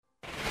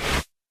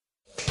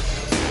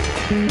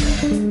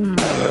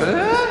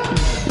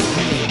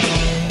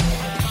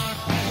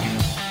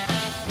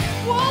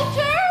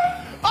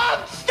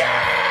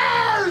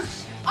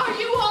Upstairs! Are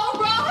you all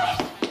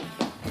right?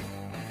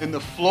 In the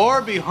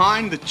floor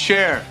behind the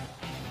chair.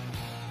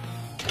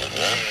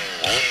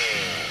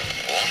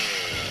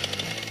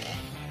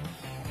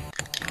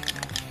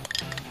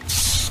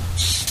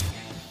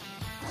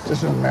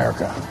 This is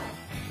America.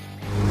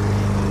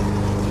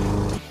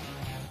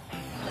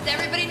 Does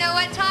everybody know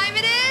what time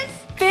it is?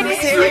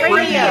 Fix It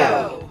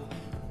Radio.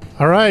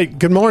 All right.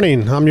 Good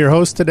morning. I'm your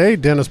host today,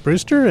 Dennis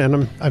Brewster,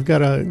 and I've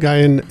got a guy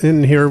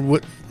in here.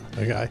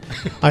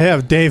 I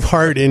have Dave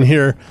Hart in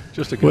here.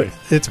 Just a guy.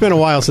 It's been a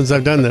while since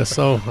I've done this,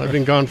 so I've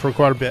been gone for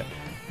quite a bit.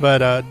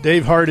 But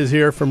Dave Hart is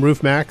here from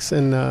Roof Max,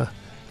 and a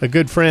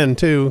good friend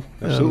too.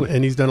 Absolutely.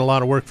 And he's done a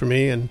lot of work for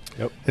me and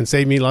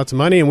saved me lots of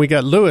money. And we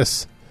got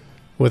Lewis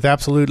with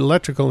Absolute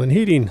Electrical and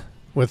Heating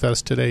with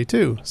us today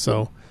too.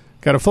 So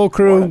got a full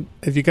crew.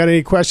 If you got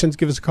any questions,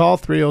 give us a call,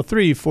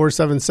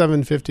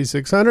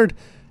 303-477-5600.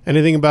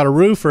 Anything about a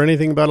roof or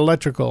anything about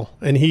electrical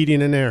and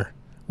heating and air,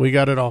 we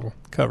got it all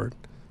covered.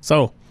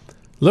 So,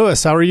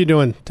 Lewis, how are you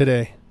doing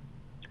today?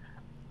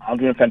 I'm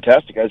doing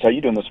fantastic, guys. How you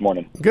doing this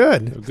morning?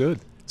 Good. Good.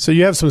 So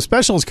you have some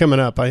specials coming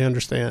up, I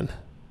understand,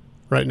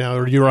 right now,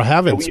 or you are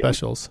having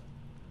specials.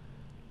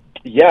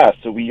 Yeah,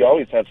 so we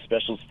always have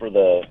specials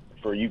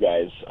for you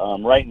guys.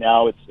 Right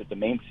now, it's the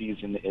main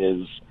season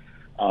is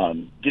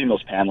getting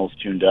those panels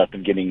tuned up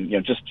and getting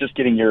just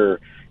getting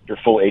your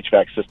full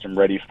HVAC system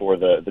ready for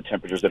the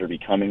temperatures that are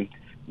becoming.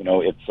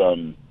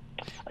 It's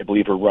I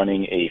believe we're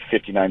running a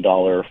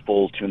 $59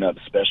 full tune-up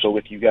special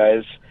with you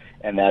guys,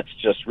 and that's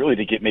just really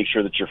to make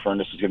sure that your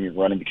furnace is going to be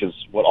running, because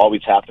what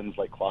always happens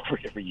like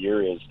clockwork every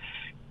year is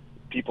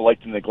people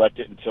like to neglect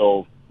it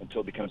until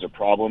it becomes a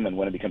problem, and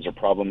when it becomes a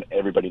problem,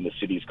 everybody in the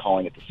city is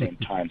calling at the same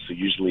time. So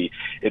usually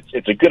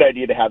it's a good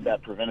idea to have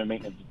that preventive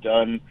maintenance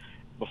done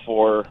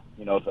before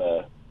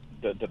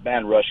the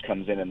band rush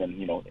comes in, and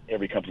then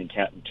every company in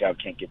town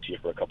can't get to you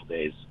for a couple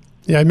days.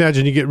 Yeah, I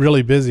imagine you get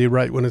really busy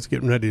right when it's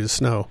getting ready to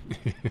snow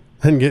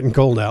and getting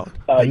cold out.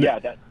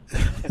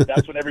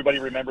 That's when everybody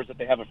remembers that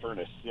they have a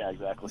furnace. Yeah,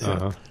 exactly.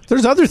 Uh-huh.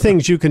 There's other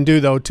things you can do,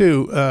 though,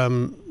 too,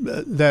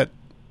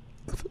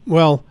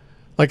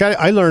 like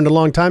I learned a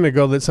long time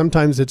ago that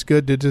sometimes it's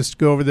good to just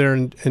go over there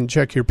and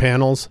check your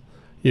panels,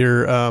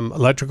 your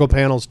electrical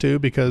panels, too,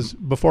 because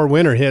before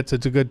winter hits,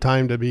 it's a good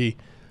time to be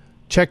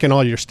checking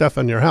all your stuff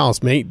on your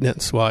house,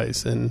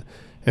 maintenance-wise.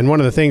 And one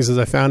of the things is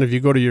I found if you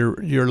go to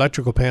your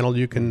electrical panel,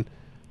 you can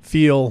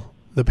feel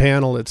the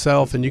panel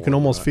itself, and you can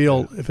almost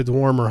feel if it's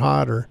warm or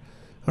hot or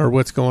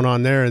what's going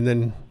on there. And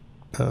then,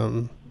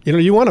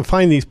 you want to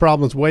find these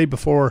problems way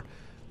before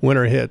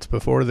winter hits,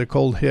 before the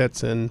cold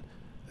hits, and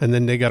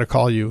then they got to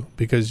call you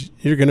because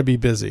you're going to be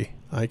busy,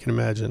 I can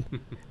imagine.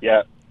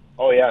 Yeah.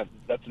 Oh, yeah.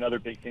 That's another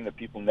big thing that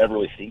people never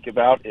really think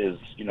about is,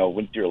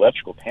 with your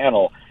electrical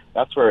panel,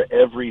 that's where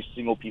every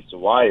single piece of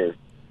wire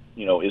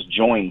is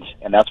joined,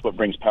 and that's what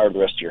brings power to the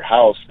rest of your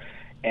house.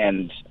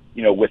 And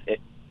with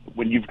it,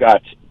 when you've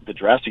got the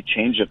drastic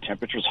change of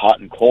temperatures, hot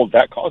and cold,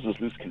 that causes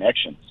loose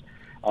connections.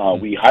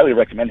 We highly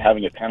recommend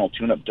having a panel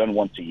tune-up done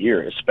once a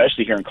year,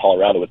 especially here in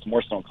Colorado. It's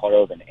more so in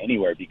Colorado than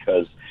anywhere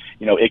because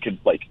it could,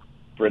 like,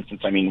 for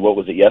instance, what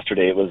was it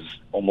yesterday? It was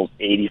almost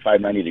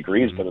 85, 90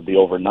 degrees, but the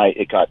overnight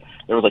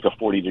there was like a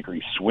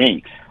 40-degree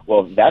swing.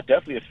 Well, that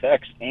definitely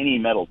affects any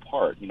metal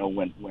part.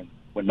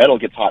 When metal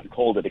gets hot and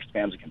cold, it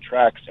expands and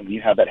contracts, and when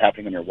you have that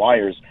happening on your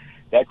wires,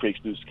 that creates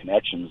loose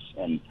connections.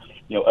 And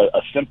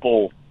a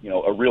simple,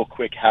 a real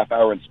quick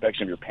half-hour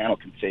inspection of your panel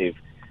can save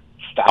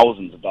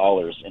thousands of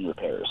dollars in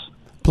repairs.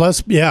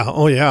 Plus,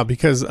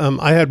 because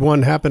I had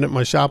one happen at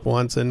my shop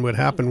once, and what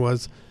happened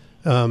was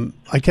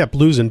I kept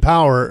losing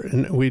power,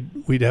 and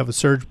we'd have a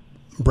surge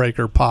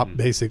breaker pop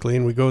basically,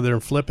 and we go there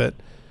and flip it,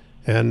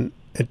 and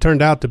it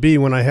turned out to be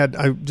when I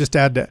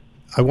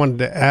wanted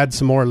to add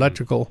some more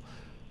electrical.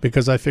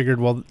 Because I figured,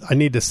 I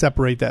need to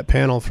separate that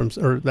panel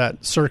or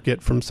that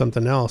circuit from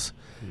something else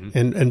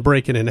and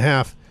break it in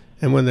half.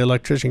 And when the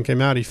electrician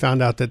came out, he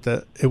found out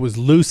that it was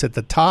loose at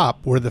the top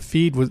where the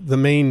feed was, the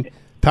main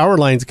power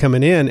line's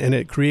coming in, and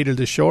it created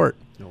a short.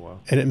 Oh, wow.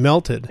 And it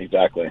melted.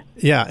 Exactly.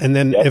 Yeah, and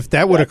then if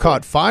that would have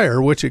caught fire,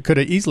 which it could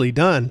have easily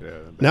done,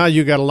 now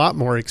you got a lot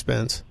more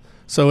expense.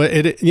 So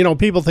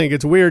people think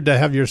it's weird to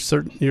have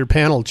your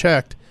panel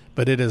checked,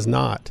 but it is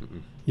not.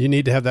 Mm-mm. You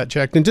need to have that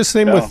checked. And just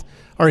same with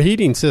our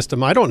heating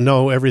system. I don't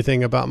know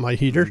everything about my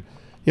heater.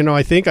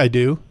 I think I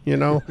do,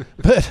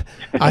 but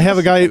I have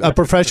a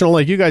professional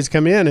like you guys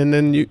come in, and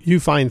then you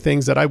find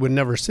things that I would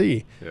never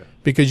see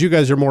because you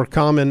guys are more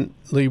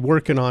commonly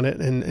working on it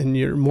and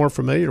you're more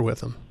familiar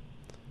with them.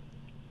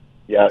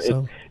 Yeah.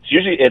 So. It's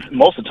usually,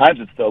 most of the times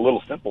it's the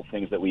little simple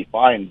things that we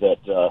find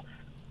that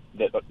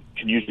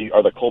can usually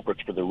are the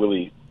culprits for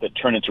that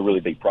turn into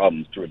really big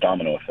problems through a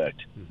domino effect.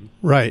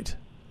 Mm-hmm. Right.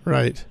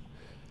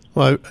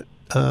 Well,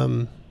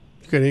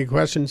 got any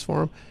questions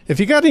for him? If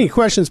you got any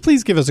questions,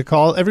 please give us a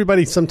call.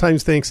 Everybody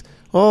sometimes thinks,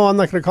 I'm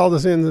not going to call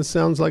this in. This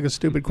sounds like a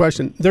stupid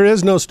question. There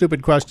is no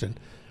stupid question.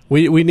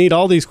 we need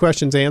all these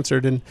questions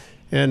answered.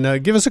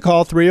 And give us a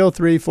call,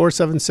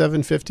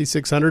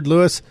 303-477-5600.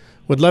 Lewis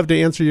would love to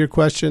answer your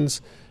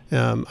questions.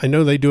 I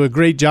know they do a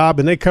great job,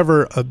 and they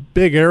cover a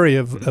big area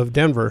of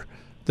Denver.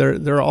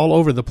 They're all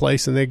over the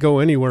place, and they go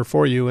anywhere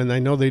for you, and I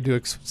know they do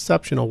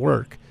exceptional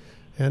work.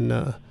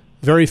 And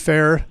very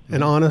fair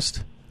and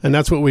honest, and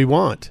that's what we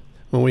want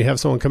when we have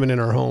someone coming in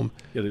our home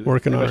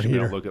working on our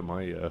heater. Look at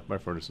my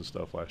furnace and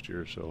stuff last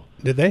year, so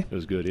did they? It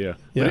was good, yeah.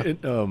 Yeah.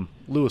 But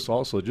Lewis,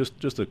 also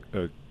just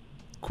a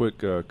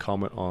quick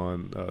comment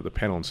on the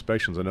panel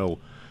inspections. I know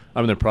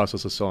I'm in the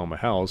process of selling my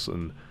house,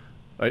 and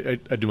I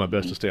do my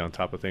best to stay on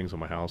top of things on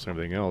my house and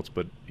everything else.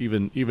 But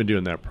even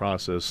during that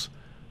process,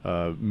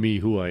 me,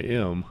 who I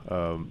am,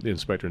 the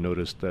inspector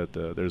noticed that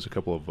there's a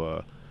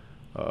couple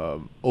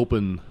of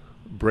open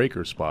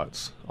breaker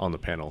spots on the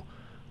panel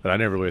that I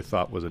never really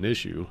thought was an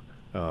issue.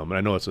 And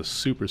I know it's a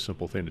super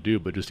simple thing to do,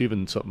 but just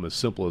even something as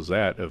simple as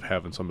that, of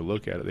having somebody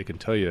look at it, they can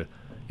tell you,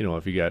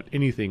 if you got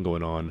anything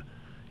going on,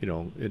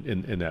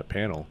 in that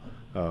panel.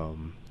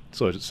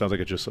 So it sounds like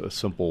it's just a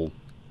simple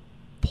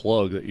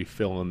plug that you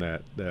fill in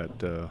that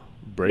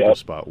breaker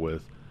spot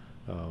with.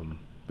 But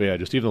yeah,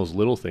 just even those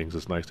little things,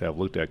 it's nice to have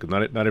looked at,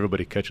 because not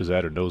everybody catches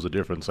that or knows the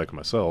difference, like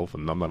myself,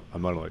 and I'm not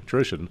an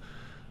electrician.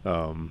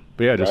 But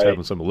yeah, just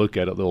having someone look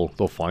at it,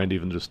 they'll find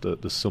even just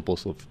the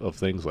simplest of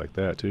things like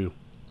that too.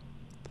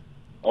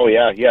 Oh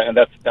yeah, and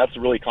that's a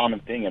really common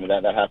thing. I mean,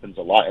 that happens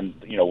a lot. And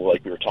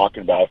like we were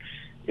talking about,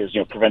 is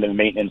preventive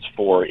maintenance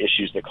for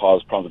issues that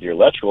cause problems with your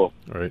electrical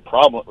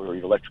problem or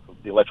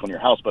the electrical in your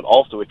house. But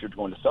also, if you're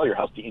going to sell your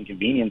house, the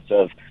inconvenience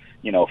of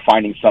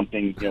finding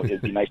something,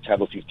 it'd be nice to have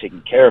those things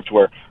taken care of, to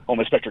where home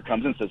inspector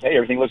comes in and says, hey,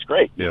 everything looks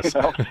great. Yes.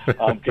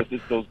 Because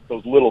it's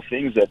those little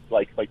things that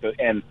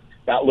and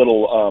that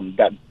little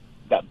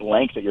that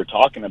blank that you're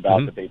talking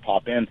about that they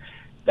pop in,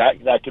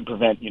 that can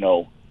prevent.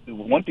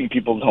 One thing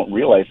people don't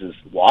realize is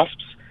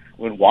wasps.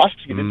 When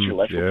wasps get into your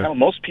electrical panel,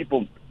 most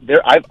people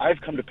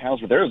I've come to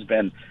panels where there has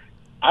been,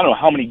 I don't know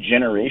how many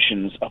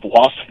generations of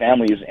wasp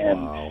families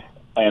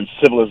and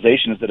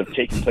civilizations that have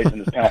taken place in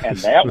this panel, and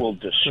that will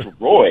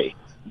destroy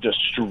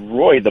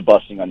the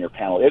busting on your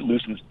panel. It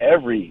loosens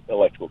every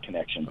electrical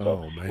connection.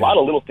 So a lot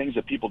of little things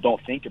that people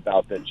don't think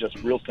about, that just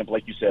real simple,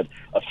 like you said,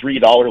 a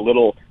 $3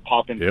 little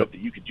pop-in kit that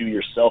you could do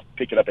yourself,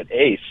 pick it up at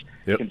Ace,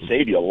 can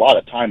save you a lot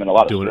of time and a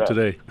lot of stress.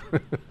 Doing it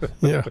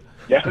Yeah.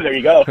 Yeah, there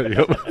you go.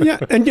 Yeah,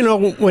 and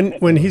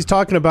when he's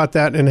talking about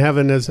that and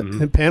having his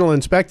panel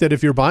inspected,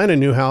 if you're buying a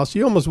new house,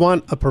 you almost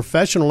want a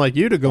professional like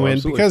you to go in,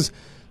 because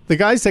the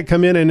guys that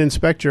come in and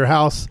inspect your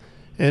house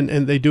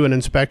and they do an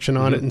inspection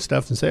on it and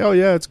stuff and say, oh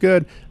yeah, it's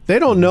good, they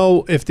don't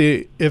know if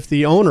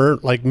the owner,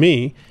 like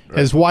me,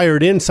 has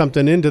wired in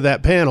something into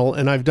that panel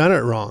and I've done it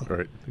wrong.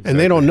 Right. Exactly. And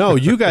they don't know.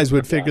 You guys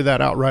would figure that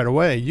out right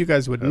away. You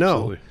guys would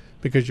know,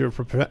 because you're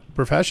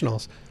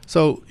professionals.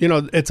 So,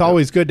 it's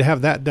always good to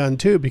have that done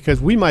too,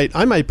 because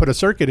I might put a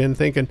circuit in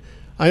thinking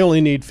I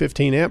only need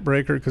 15 amp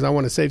breaker because I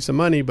want to save some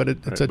money, but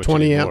it's a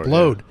 20 amp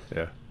load.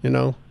 Yeah.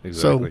 Exactly.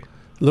 So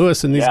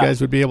Lewis and these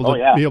guys would be able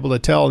to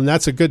tell, and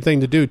that's a good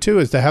thing to do too,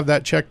 is to have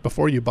that checked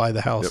before you buy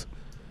the house.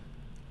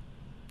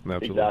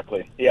 Absolutely.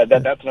 Exactly. Yeah,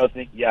 that's another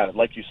thing. Yeah,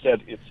 like you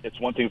said, it's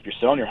one thing if you're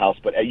selling your house,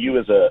 but you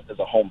as a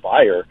home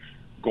buyer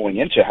going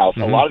into a house,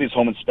 a lot of these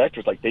home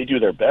inspectors, they do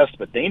their best,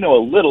 but they know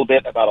a little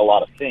bit about a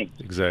lot of things.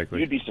 Exactly.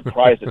 You'd be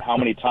surprised at how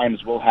many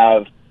times we'll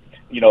have,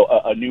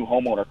 a new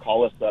homeowner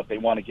call us up. They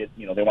want to get,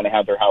 they want to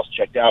have their house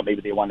checked out.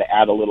 Maybe they want to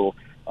add a little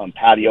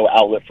patio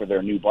outlet for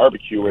their new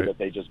barbecue that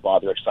they just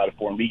bought. They're excited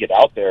for, and we get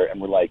out there and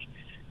we're like,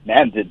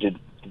 man, did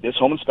this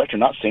home inspector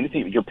not say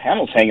anything? Your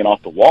panel's hanging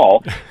off the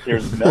wall.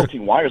 There's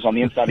melting wires on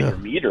the inside of your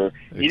meter.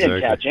 He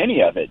didn't catch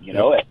any of it,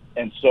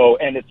 And so,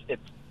 and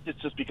it's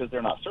just because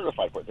they're not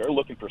certified for it. They're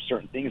looking for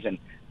certain things, and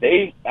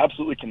they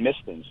absolutely can miss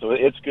things. So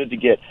it's good to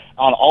get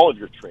on all of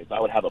your trades. I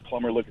would have a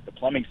plumber look at the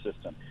plumbing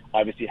system.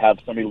 Obviously, have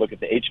somebody look at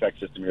the HVAC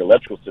system, your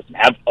electrical system.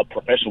 Have a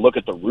professional look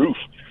at the roof.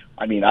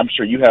 I mean, I'm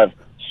sure you have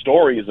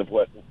stories of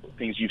what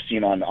things you've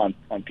seen on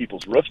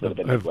people's roofs that have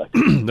been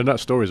neglected. They're not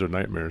stories; they're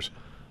nightmares.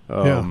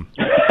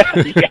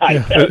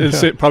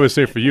 It's probably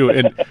safe for you,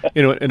 and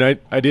and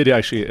I did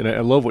actually, and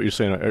I love what you're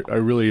saying. I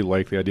really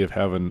like the idea of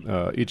having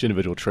each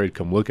individual trade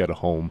come look at a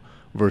home,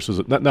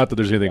 versus not that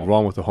there's anything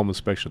wrong with the home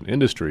inspection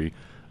industry,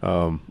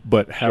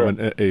 but having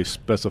a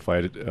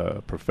specified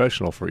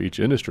professional for each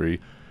industry.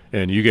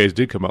 And you guys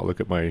did come out and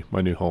look at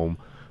my new home.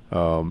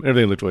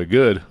 Everything looked really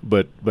good,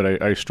 but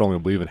I strongly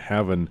believe in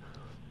having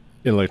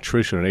an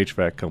electrician or an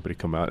HVAC company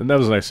come out. And that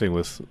was a nice thing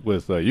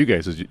with you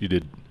guys, is you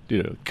did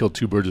kill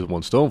two birds with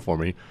one stone for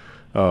me.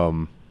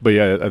 But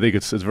yeah, I think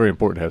it's very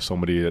important to have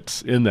somebody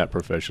that's in that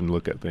profession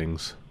look at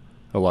things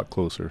a lot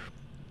closer.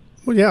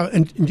 Well, yeah,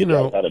 and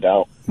without a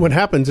doubt, what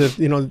happens if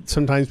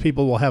sometimes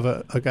people will have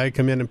a guy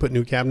come in and put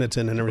new cabinets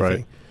in and everything.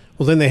 Right.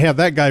 Well, then they have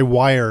that guy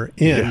wire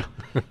in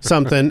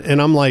something, and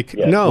I'm like,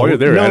 no.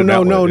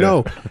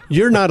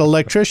 You're not an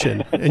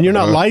electrician, and you're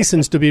not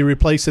licensed to be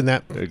replacing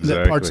that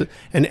parts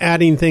and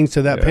adding things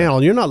to that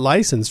panel. You're not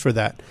licensed for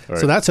that. Right.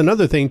 So that's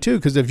another thing too,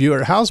 because if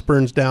your house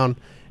burns down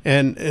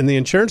And the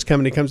insurance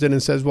company comes in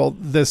and says, well,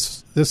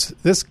 this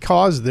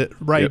caused it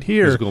right Yep,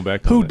 here. who's going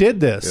back Who on it? did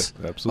this?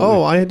 Yep, absolutely.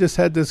 Oh, I just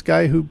had this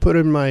guy who put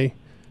in my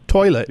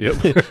toilet Yep.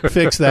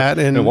 fix that.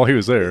 And while he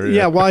was there.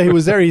 Yeah, while he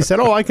was there, he said,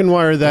 oh, I can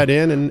wire that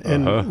in.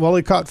 And Uh-huh. well,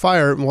 it caught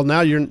fire. Well,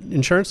 now your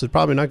insurance is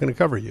probably not going to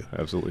cover you.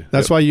 Absolutely.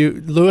 That's Yep. why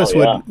Lewis Oh,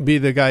 yeah. would be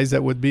the guys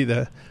that would be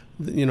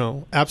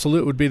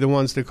Absolute would be the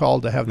ones to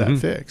call to have that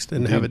fixed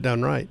and have Indeed. it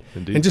done right.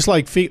 Indeed. And just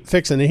like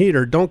fixing a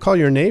heater, don't call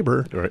your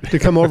neighbor Right. to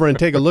come over and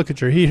take a look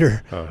at your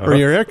heater or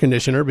your air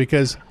conditioner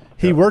because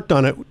he worked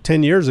on it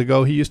 10 years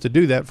ago. He used to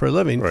do that for a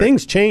living. Right.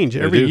 Things change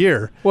They every do.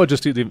 year. Well,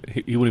 just he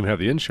wouldn't even have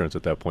the insurance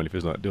at that point if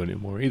he's not doing it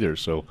anymore either.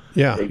 So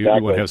Yeah. you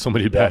Exactly. want to have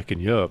somebody Yeah. backing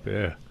you up.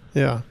 Yeah.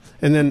 Yeah.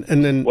 And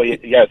then Well,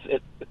 yes.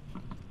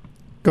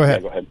 go Yeah,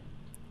 ahead. go ahead.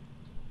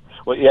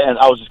 Well, yeah, and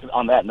I was just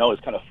on that note.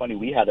 It's kind of funny.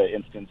 We had an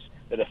instance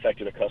that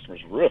affected a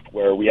customer's roof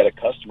where we had a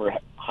customer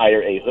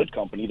hire a hood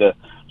company to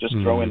just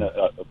throw in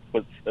a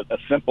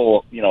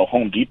simple,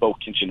 Home Depot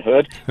kitchen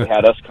hood. They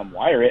had us come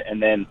wire it,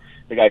 and then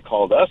the guy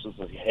called us and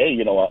said, "Hey,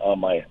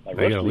 my I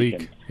roof's got a leak."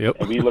 leaking." Yep.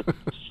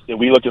 And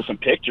we looked at some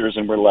pictures,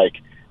 and we're like,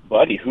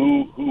 "Buddy,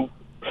 who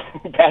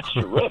patched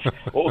your roof?"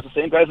 Well, it was the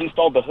same guys who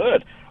installed the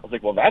hood. I was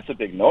like, "Well, that's a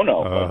big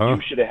no-no. Uh-huh.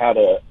 You should have had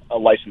a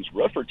licensed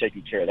roofer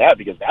taking care of that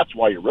because that's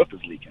why your roof is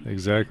leaking."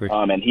 Exactly.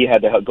 And he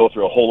had to go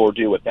through a whole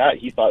ordeal with that.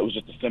 He thought it was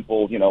just a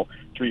simple,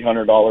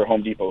 $300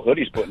 Home Depot hood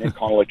he's putting in,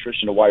 call an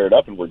electrician to wire it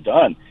up, and we're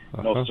done.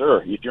 No,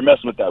 sir. If you're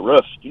messing with that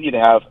roof, you need to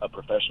have a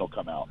professional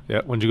come out.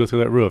 Yeah. When you go through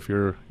that roof,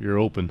 you're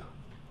open.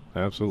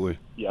 Absolutely.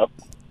 Yep.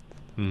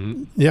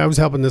 Yeah, I was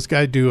helping this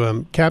guy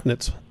do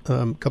cabinets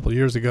a couple of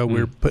years ago.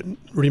 We were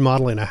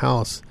remodeling a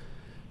house,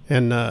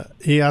 and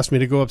he asked me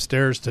to go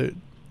upstairs to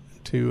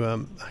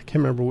I can't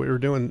remember what we were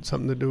doing,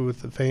 something to do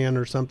with the fan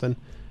or something.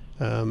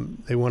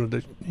 They wanted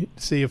to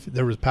see if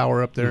there was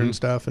power up there and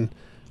stuff. And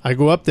I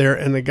go up there,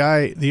 and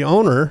the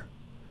owner,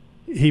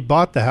 he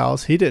bought the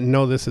house. He didn't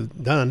know this is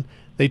done.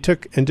 They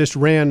took and just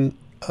ran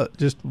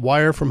just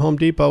wire from Home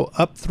Depot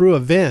up through a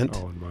vent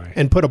Oh, my.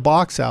 and put a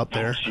box out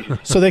there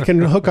so they can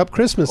hook up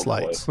Christmas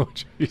lights. Oh,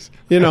 jeez.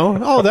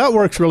 That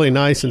works really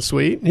nice and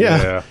sweet. Yeah.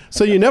 Yeah.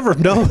 So you never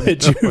know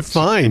that you're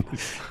fine,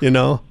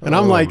 And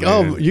I'm like,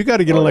 man. you got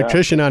to get an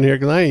electrician on here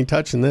because I ain't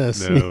touching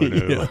this.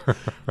 No.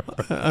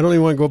 I don't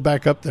even want to go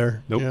back up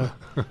there. Nope. Yeah.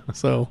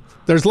 So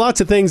there's lots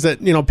of things that,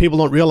 people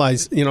don't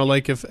realize,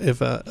 like if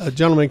a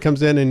gentleman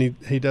comes in and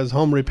he does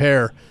home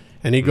repair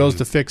and he goes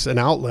to fix an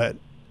outlet,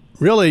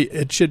 really,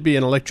 it should be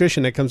an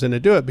electrician that comes in to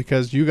do it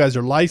because you guys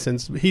are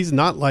licensed. He's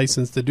not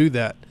licensed to do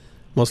that,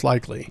 most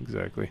likely.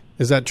 Exactly.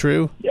 Is that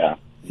true? Yeah.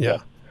 Yeah.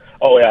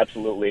 Oh, yeah,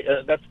 absolutely.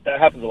 That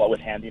happens a lot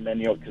with handymen,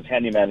 because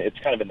handyman, it's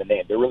kind of in the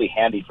name. They're really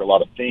handy for a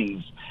lot of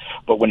things.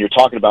 But when you're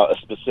talking about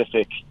a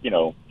specific,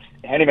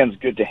 handyman's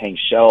good to hang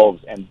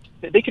shelves, and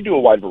they can do a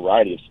wide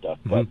variety of stuff.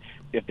 But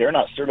if they're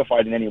not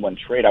certified in any one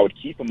trade, I would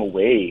keep them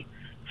away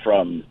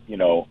from,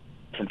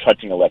 from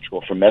touching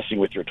electrical, from messing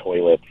with your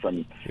toilet,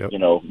 from,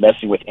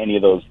 messing with any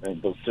of those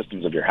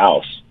systems of your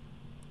house.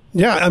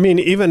 Yeah, I mean,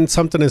 even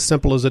something as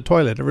simple as a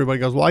toilet. Everybody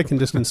goes, well, I can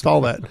just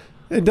install that.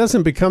 It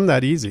doesn't become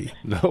that easy.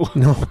 No.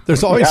 No,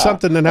 there's always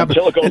something that happens.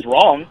 Until it goes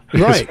wrong.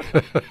 Right.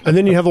 And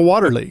then you have a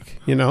water leak,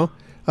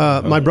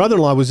 My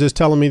brother-in-law was just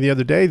telling me the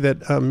other day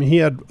that he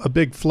had a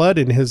big flood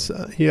in his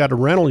he had a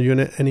rental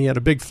unit, and he had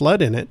a big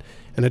flood in it.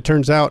 And it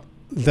turns out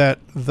that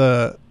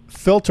the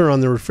filter on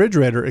the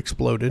refrigerator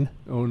exploded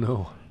Oh,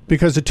 no.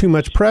 because of too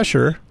much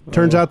pressure.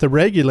 Turns out the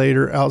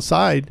regulator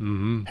outside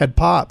had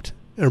popped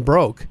and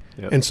broke.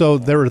 Yep. And so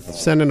they were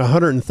sending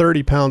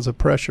 130 pounds of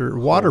pressure,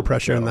 water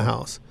pressure in the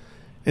house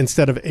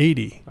instead of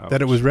 80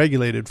 that it was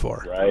regulated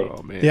for. Right.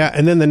 Oh, man. Yeah,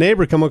 and then the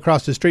neighbor come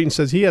across the street and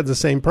says he had the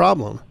same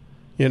problem,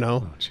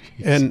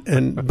 jeez.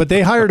 and but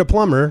they hired a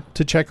plumber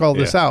to check all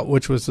this Yeah. out,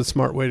 which was the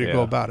smart way to go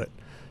Yeah. about it.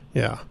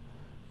 Yeah,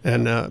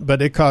 and but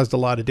it caused a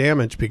lot of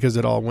damage because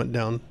it all went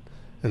down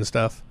and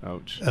stuff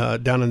Ouch.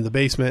 down in the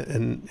basement,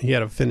 and he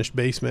had a finished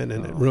basement,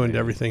 and it ruined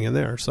everything in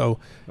there. So,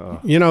 Oh.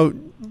 you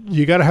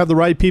got to have the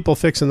right people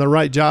fixing the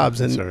right jobs,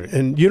 and That's right.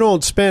 and you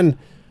don't spend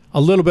a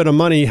little bit of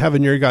money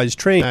having your guys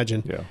trained.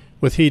 Imagine Yeah.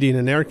 with heating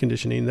and air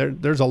conditioning,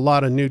 there's a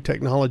lot of new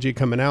technology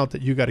coming out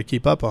that you got to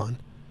keep up on.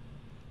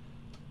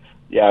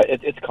 Yeah,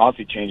 it's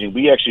constantly changing.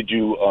 We actually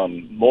do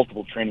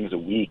multiple trainings a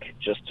week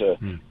just to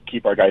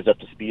keep our guys up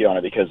to speed on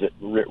it because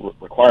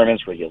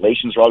requirements,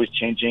 regulations are always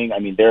changing. I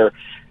mean, they're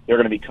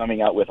going to be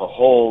coming out with a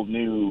whole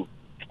new,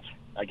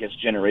 I guess,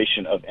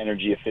 generation of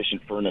energy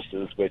efficient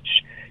furnaces, which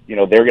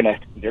they're going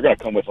to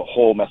come with a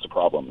whole mess of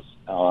problems.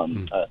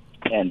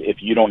 And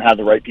if you don't have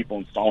the right people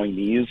installing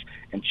these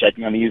and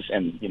checking on these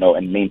and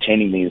and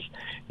maintaining these,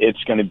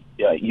 it's going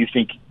to you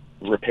think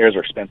repairs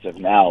are expensive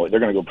now.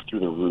 They're going to go through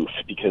the roof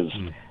because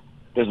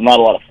there's not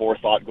a lot of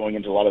forethought going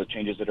into a lot of the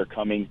changes that are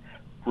coming.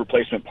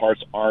 Replacement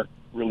parts aren't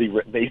really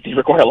they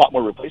require a lot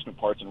more replacement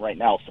parts, and right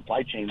now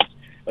supply chains,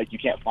 like, you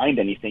can't find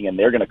anything, and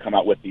they're going to come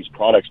out with these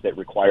products that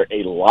require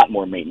a lot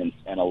more maintenance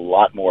and a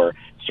lot more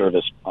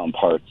service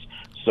parts.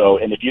 So,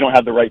 and if you don't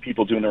have the right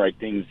people doing the right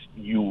things,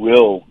 you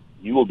will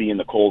be in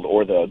the cold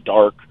or the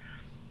dark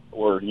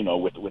or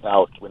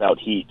without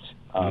heat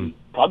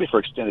probably for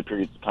extended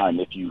periods of time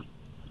if you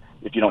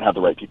don't have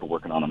the right people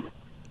working on them.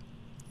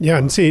 Yeah,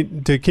 and see,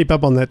 to keep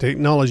up on that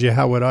technology,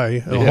 how would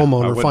a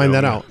homeowner find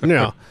that out?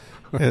 Yeah.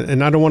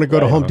 And I don't want to go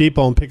to Home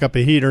Depot and pick up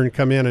a heater and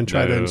come in and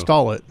try to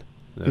install it.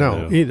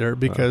 No, either,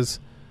 because,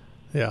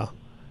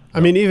 I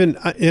mean,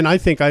 and I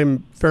think I'm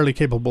fairly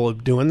capable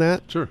of doing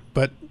that. Sure.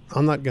 But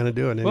I'm not going to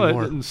do it anymore.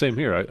 Well, and same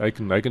here. I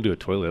can do a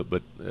toilet,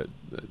 but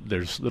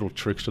there's little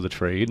tricks to the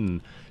trade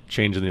and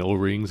changing the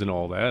O-rings and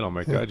all that. I'm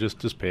like, I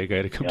just pay a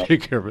guy to come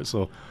take care of it,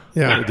 so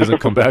it doesn't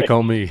come back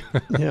on me.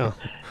 Yeah.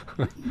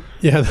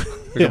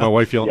 My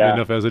wife yelled at me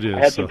enough as it is. I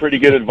had some pretty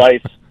good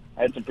advice.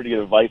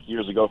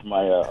 Years ago from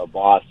my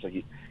boss. So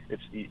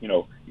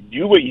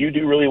do what you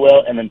do really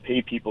well, and then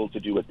pay people to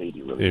do what they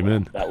do really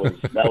Amen. well.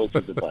 That was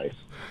his advice.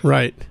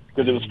 Right.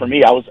 Because it was for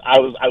me. I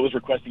was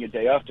requesting a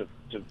day off to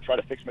try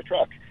to fix my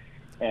truck,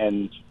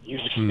 and he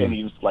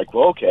was like,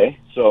 well, okay,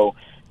 so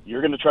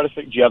you're going to try to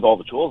fix. Do you have all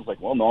the tools? Like,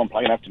 well, no, I'm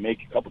probably going to have to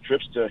make a couple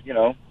trips to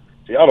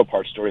the auto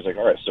parts store. He's like,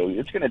 all right, so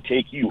it's going to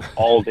take you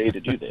all day to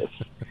do this.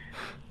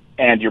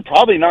 And you're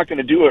probably not going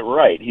to do it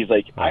right. He's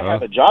like, I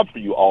have a job for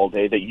you all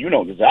day that you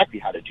know exactly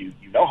how to do.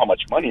 You know how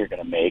much money you're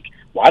going to make.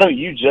 Why don't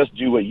you just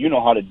do what you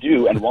know how to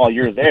do? And while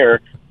you're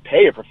there,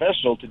 pay a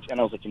professional to. And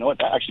I was like, you know what?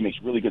 That actually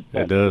makes really good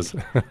sense. It does.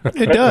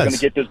 It does. I'm going to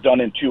get this done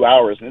in 2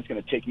 hours, and it's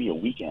going to take me a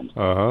weekend.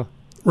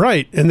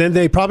 Right, and then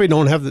they probably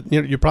don't have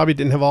you probably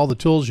didn't have all the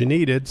tools you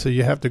needed, so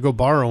you have to go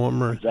borrow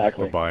them or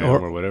buy them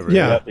or whatever.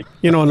 Yeah,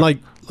 and like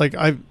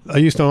I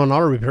used to own an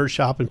auto repair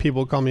shop, and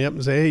people would call me up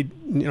and say,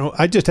 hey,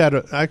 I just had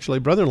actually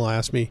a brother-in-law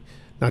ask me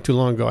not too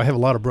long ago. I have a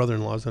lot of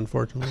brother-in-laws,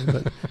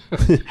 unfortunately,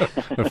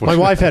 but my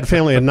wife had a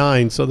family of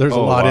 9, so there's a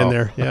lot in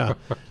there. Yeah,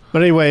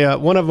 but anyway,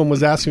 one of them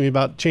was asking me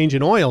about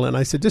changing oil, and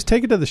I said, just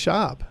take it to the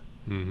shop.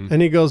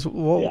 And he goes,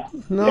 well,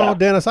 no,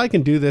 Dennis, I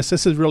can do this.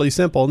 This is really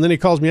simple. And then he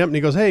calls me up and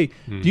he goes, hey,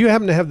 do you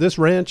happen to have this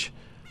wrench?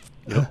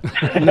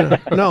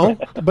 No,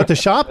 but the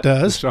shop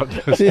does.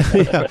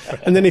 Yeah.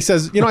 And then he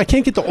says, I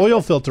can't get the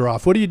oil filter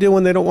off. What do you do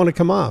when they don't want to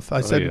come off?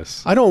 I said,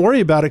 I don't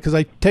worry about it because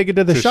I take it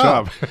to the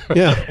shop.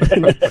 Yeah.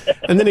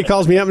 And then he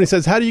calls me up and he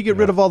says, how do you get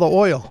rid of all the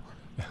oil?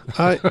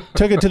 I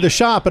took it to the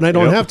shop and I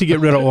don't have to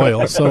get rid of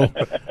oil. So,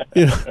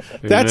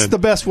 that's the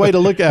best way to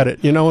look at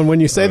it. And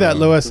when you say that,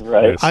 Lewis,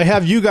 I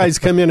have you guys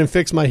come in and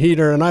fix my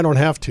heater and I don't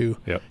have to.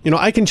 Yep.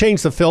 I can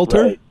change the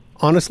filter. Right.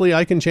 Honestly,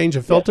 I can change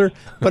a filter.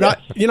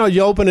 But,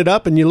 you open it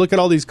up and you look at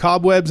all these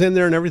cobwebs in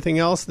there and everything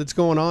else that's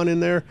going on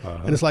in there.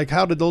 And it's like,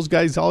 how did those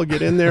guys all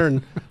get in there?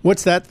 And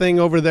what's that thing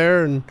over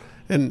there?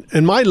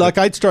 And my luck,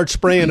 I'd start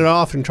spraying it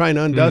off and trying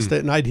to undust it,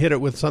 and I'd hit it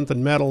with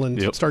something metal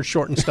and start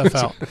shorting stuff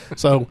out.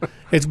 So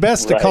it's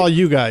best to call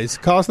you guys.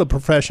 Call the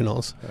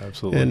professionals.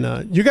 Absolutely.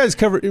 And you guys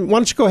cover. Why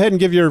don't you go ahead and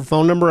give your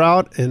phone number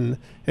out and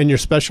your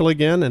special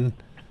again? And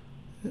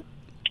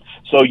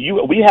so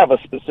we have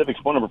a specific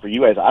phone number for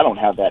you guys. I don't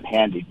have that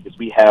handy because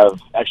we have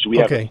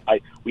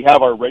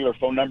our regular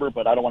phone number,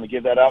 but I don't want to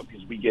give that out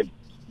because we give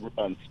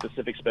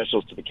specific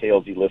specials to the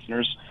KLZ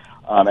listeners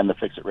and the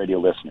Fix It Radio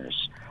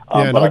listeners.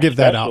 And I'll give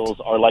that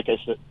out. Are, like I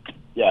said,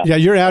 yeah,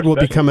 your ad will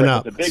be coming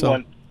up. The big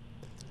one.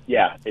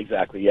 Yeah,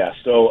 exactly. Yeah.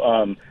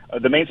 So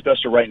the main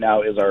special right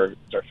now is our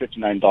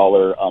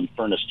 $59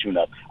 furnace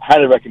tune-up. I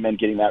highly recommend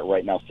getting that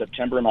right now.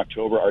 September and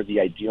October are the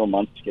ideal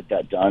months to get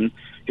that done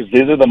because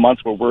these are the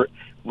months where we're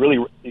really,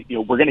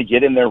 we're going to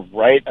get in there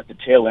right at the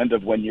tail end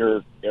of when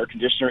your air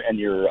conditioner and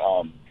your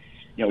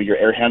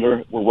air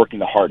handler were working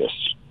the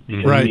hardest.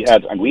 Right.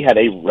 We had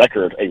a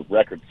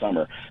record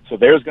summer. So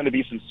there's going to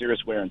be some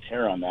serious wear and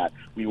tear on that.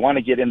 We want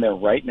to get in there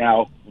right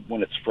now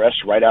when it's fresh,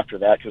 right after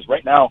that, because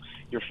right now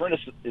your furnace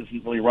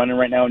isn't really running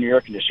right now and your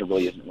air conditioner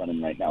really isn't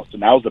running right now. So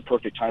now is the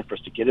perfect time for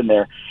us to get in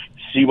there,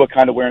 see what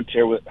kind of wear and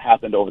tear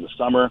happened over the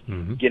summer,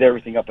 get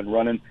everything up and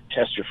running,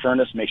 test your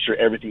furnace, make sure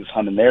everything's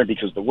humming there,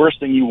 because the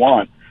worst thing you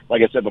want,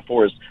 like I said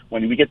before, is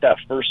when we get that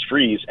first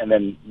freeze and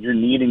then you're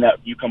needing that,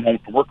 you come home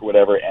from work or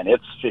whatever, and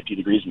it's 50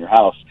 degrees in your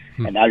house,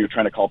 and now you're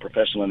trying to call a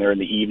professional in there in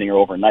the evening or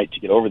overnight to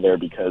get over there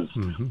because,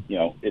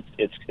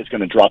 it's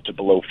going to drop to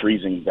below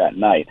freezing that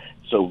night.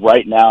 So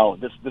right now,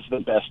 this is the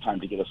best time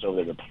to get us over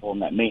there to perform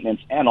that maintenance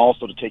and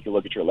also to take a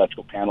look at your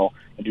electrical panel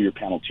and do your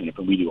panel tune-up,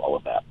 and we do all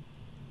of that.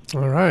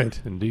 All right.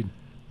 Indeed.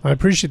 I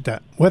appreciate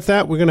that. With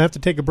that, we're going to have to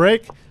take a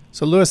break.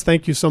 So, Lewis,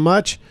 thank you so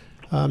much.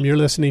 You're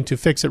listening to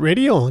Fix It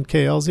Radio on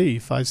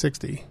KLZ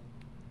 560.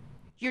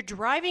 You're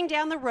driving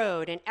down the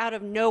road and out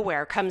of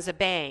nowhere comes a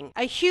bang.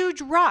 A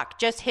huge rock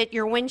just hit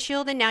your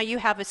windshield and now you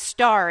have a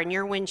star in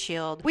your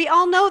windshield. We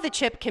all know the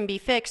chip can be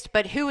fixed,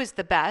 but who is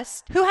the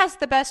best? Who has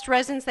the best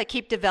resins that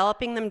keep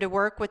developing them to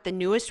work with the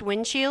newest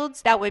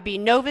windshields? That would be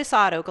Novus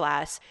Auto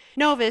Glass.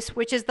 Novus,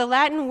 which is the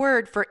Latin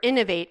word for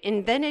innovate,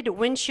 invented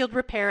windshield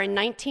repair in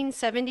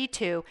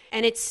 1972,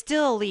 and it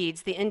still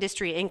leads the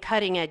industry in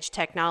cutting-edge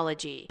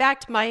technology.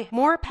 Backed by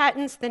more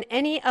patents than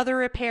any other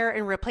repair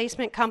and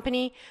replacement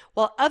company,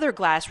 while other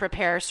glass Glass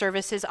Repair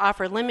Services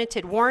offer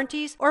limited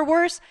warranties, or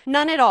worse,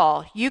 none at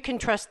all. You can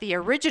trust the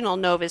original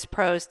Novus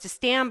pros to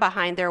stand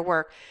behind their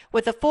work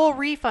with a full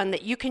refund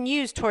that you can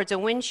use towards a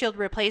windshield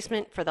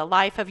replacement for the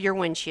life of your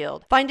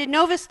windshield. Find a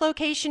Novus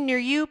location near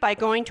you by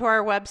going to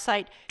our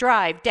website,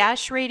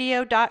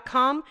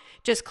 drive-radio.com.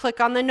 Just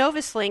click on the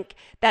Novus link.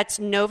 That's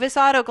Novus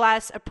Auto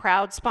Glass, a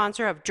proud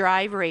sponsor of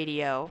Drive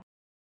Radio.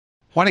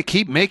 Want to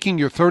keep making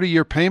your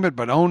 30-year payment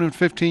but own in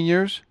 15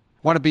 years?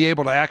 Want to be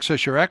able to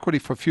access your equity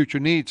for future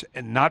needs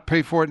and not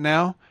pay for it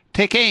now?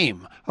 Take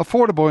AIM,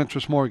 Affordable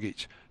Interest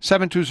Mortgage,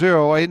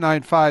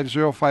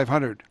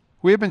 720-895-0500.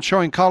 We have been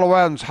showing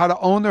Coloradans how to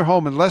own their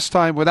home in less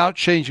time without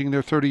changing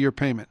their 30-year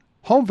payment.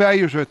 Home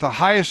values are at the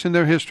highest in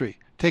their history.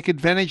 Take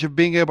advantage of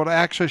being able to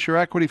access your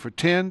equity for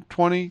 10,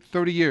 20,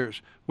 30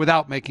 years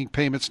without making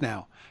payments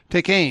now.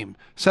 Take AIM,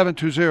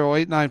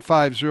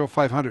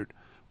 720-895-0500.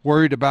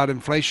 Worried about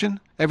inflation?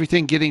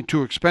 Everything getting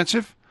too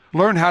expensive?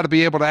 Learn how to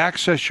be able to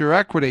access your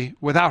equity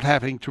without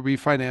having to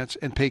refinance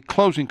and pay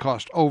closing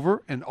costs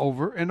over and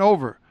over and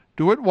over.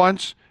 Do it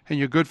once, and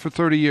you're good for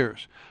 30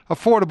 years.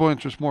 Affordable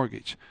Interest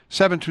Mortgage,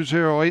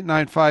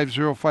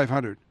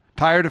 720-895-0500.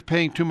 Tired of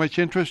paying too much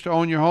interest to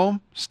own your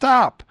home?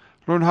 Stop.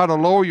 Learn how to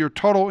lower your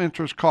total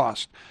interest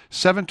cost,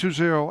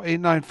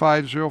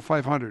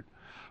 720-895-0500.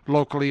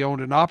 Locally owned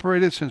and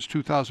operated since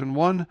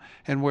 2001,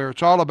 and where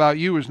it's all about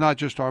you is not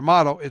just our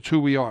motto, it's who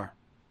we are.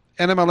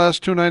 NMLS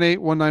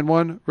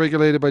 298191,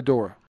 regulated by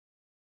DORA.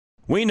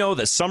 We know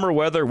that summer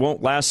weather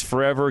won't last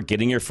forever.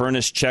 Getting your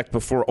furnace checked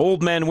before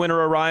old man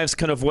winter arrives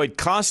can avoid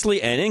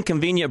costly and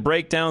inconvenient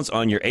breakdowns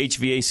on your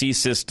HVAC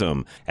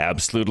system.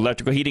 Absolute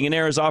Electrical Heating and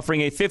Air is offering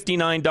a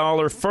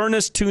 $59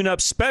 furnace tune-up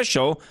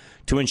special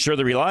to ensure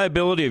the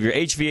reliability of your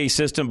HVAC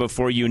system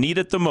before you need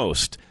it the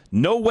most.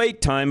 No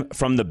wait time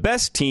from the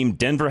best team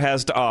Denver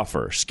has to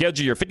offer.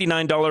 Schedule your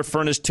 $59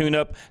 furnace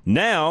tune-up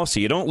now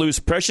so you don't lose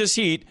precious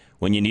heat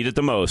when you need it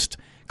the most.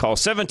 Call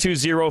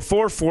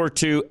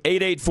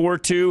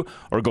 720-442-8842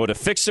 or go to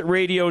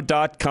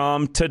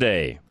fixitradio.com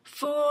today.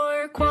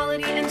 For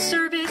quality and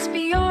service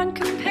beyond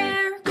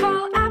compare,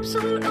 call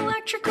Absolute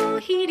Electrical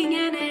Heating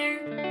and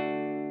Air.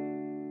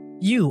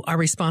 You are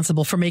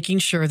responsible for making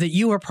sure that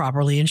you are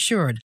properly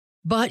insured,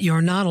 but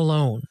you're not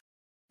alone.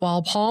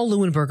 While Paul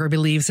Leuenberger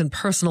believes in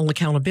personal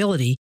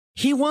accountability,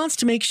 he wants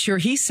to make sure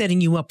he's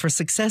setting you up for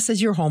success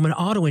as your home and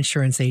auto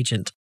insurance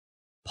agent.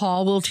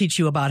 Paul will teach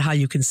you about how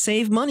you can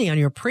save money on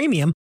your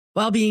premium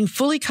while being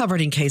fully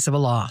covered in case of a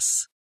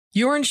loss.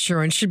 Your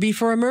insurance should be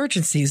for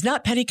emergencies,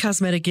 not petty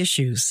cosmetic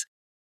issues.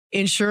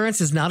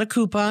 Insurance is not a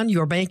coupon,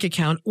 your bank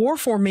account, or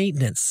for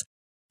maintenance.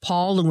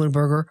 Paul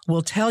Leuenberger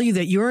will tell you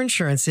that your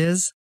insurance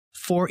is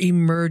for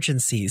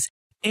emergencies.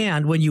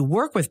 And when you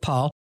work with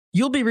Paul,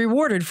 you'll be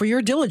rewarded for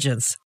your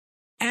diligence.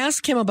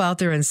 Ask him about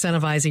their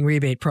incentivizing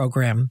rebate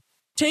program.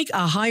 Take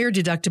a higher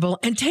deductible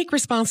and take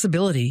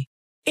responsibility.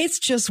 It's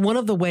just one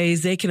of the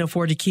ways they can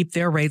afford to keep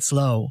their rates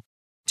low.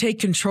 Take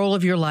control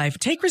of your life.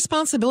 Take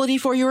responsibility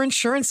for your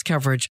insurance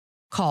coverage.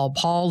 Call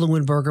Paul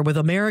Leuenberger with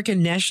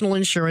American National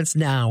Insurance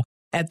now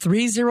at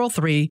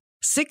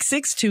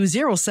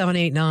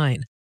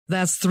 303-662-0789.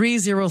 That's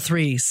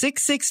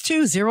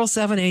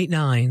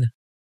 303-662-0789.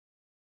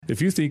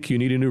 If you think you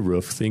need a new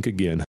roof, think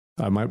again.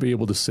 I might be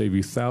able to save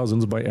you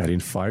thousands by adding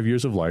 5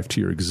 years of life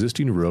to your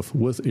existing roof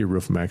with a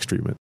Roof Max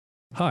treatment.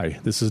 Hi,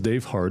 this is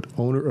Dave Hart,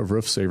 owner of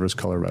Roof Savers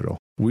Colorado.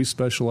 We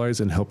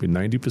specialize in helping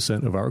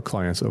 90% of our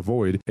clients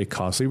avoid a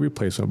costly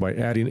replacement by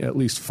adding at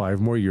least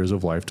 5 more years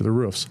of life to the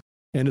roofs,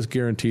 and is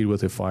guaranteed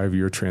with a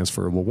 5-year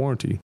transferable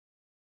warranty.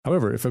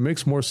 However, if it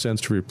makes more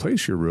sense to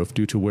replace your roof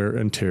due to wear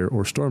and tear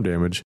or storm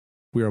damage,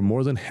 we are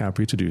more than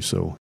happy to do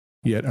so.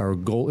 Yet our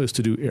goal is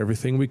to do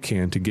everything we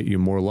can to get you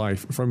more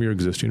life from your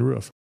existing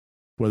roof,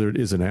 whether it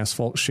is an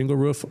asphalt shingle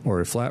roof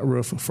or a flat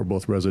roof for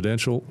both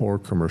residential or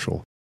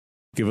commercial.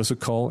 Give us a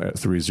call at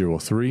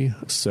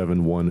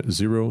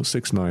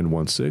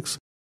 303-710-6916.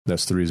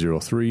 That's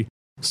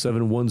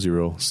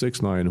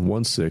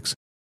 303-710-6916.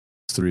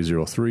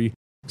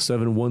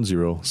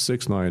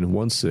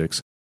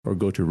 303-710-6916. Or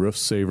go to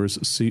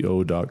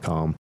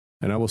roofsaversco.com,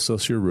 and I will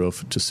assess your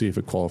roof to see if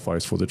it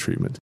qualifies for the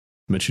treatment.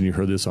 Mention you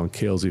heard this on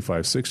KLZ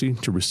 560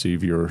 to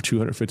receive your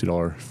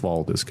 $250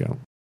 fall discount.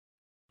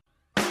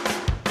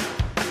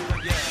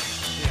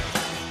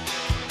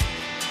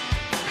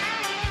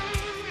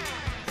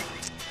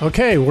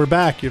 Okay, we're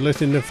back. You're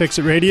listening to Fix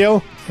It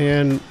Radio,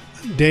 and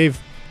Dave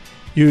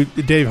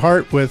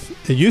Hart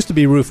with, it used to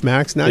be Roof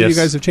Max. Now you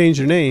guys have changed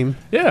your name.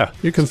 Yeah.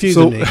 You're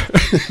confusing me.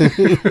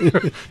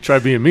 Try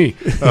being me.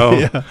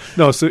 Yeah.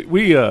 No, so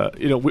we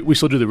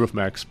still do the Roof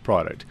Max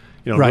product.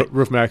 Right.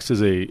 Roof Max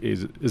is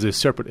a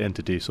separate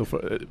entity. So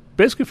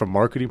basically for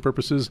marketing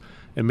purposes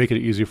and making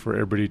it easier for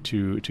everybody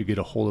to get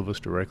a hold of us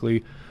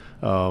directly,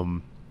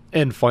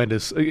 and find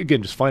us,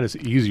 again, just find us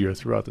easier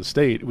throughout the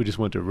state. We just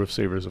went to Roof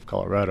Savers of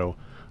Colorado.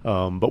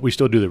 But we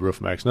still do the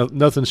Roof Max.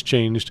 Nothing's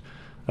changed.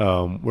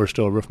 We're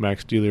still a Roof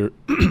Max dealer.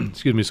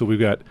 Excuse me. So we've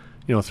got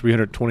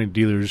 320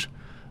 dealers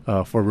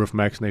for Roof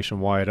Max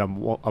nationwide. I'm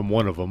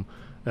one of them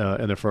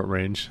in the Front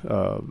Range.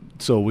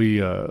 So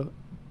we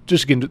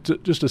just again,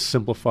 just to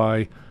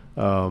simplify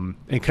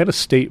and kind of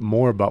state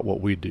more about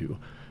what we do.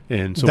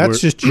 And so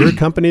that's just your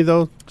company,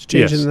 though? It's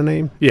changing Yes. the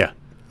name? Yeah.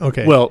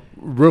 Okay. Well,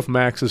 Roof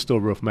Max is still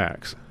Roof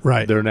Max.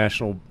 Right. They're a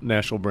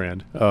national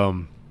brand.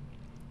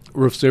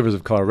 Roof Savers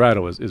of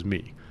Colorado is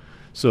me.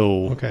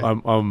 So Okay.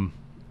 I'm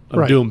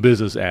Right. doing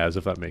business as,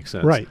 if that makes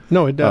sense. Right.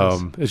 No, it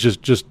does. It's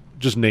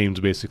just names,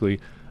 basically.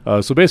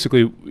 So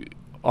basically,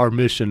 our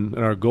mission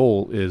and our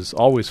goal is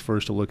always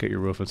first to look at your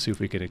roof and see if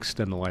we can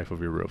extend the life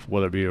of your roof,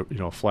 whether it be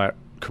a flat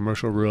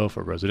commercial roof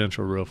or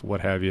residential roof,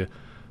 what have you.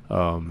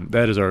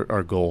 That is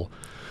our goal.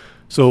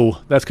 So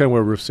that's kind of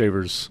where Roof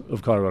Savers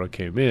of Colorado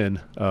came in.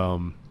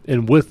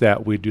 And with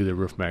that, we do the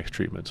Roof Max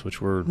treatments,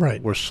 which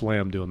we're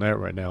slammed doing that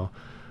right now.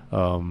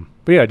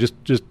 But yeah,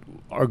 just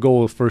our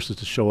goal first is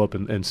to show up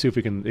and see if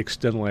we can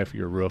extend the life of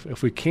your roof.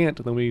 If we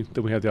can't, then we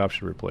have the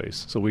option to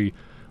replace. So we've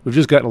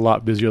just gotten a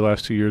lot busier the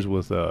last 2 years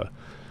with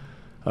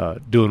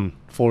doing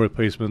full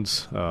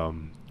replacements,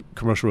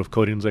 commercial roof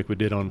coatings like we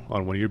did on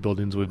one of your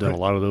buildings. We've done a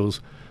lot of those.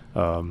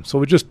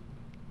 So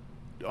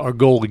our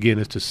goal again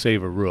is to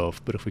save a roof,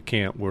 but if we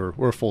can't,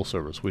 we're full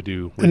service. We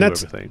do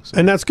everything. So.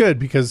 And that's good,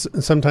 because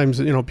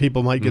sometimes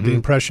people might get the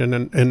impression,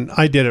 and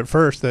I did at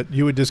first, that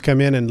you would just come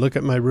in and look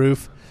at my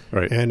roof,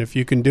 right? And if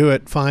you can do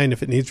it, fine.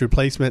 If it needs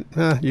replacement,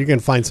 you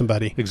can find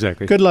somebody.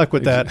 Exactly. Good luck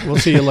with that. We'll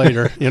see you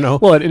later.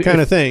 Well, kind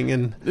of thing.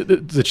 And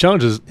the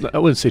challenges, I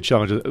wouldn't say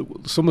challenges.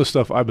 Some of the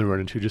stuff I've been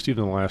running into, just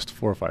even in the last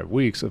 4 or 5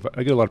 weeks,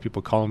 I get a lot of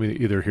people calling me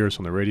that either hear us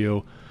on the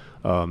radio.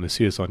 They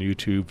see us on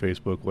YouTube,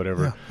 Facebook,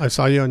 whatever. Yeah, I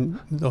saw you on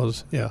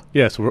those. Yeah.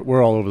 Yeah. So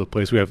we're all over the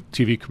place. We have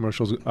TV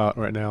commercials out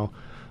right now,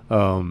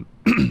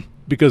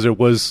 because there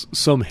was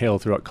some hail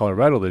throughout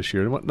Colorado this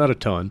year. Not a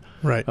ton,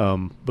 right?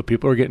 But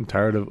people are getting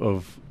tired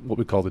of what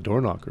we call the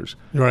door knockers,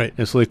 right?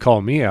 And so they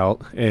call me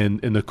out.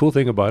 And the cool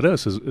thing about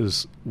us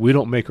is we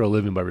don't make our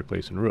living by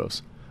replacing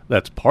roofs.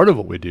 That's part of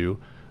what we do,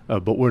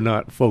 but we're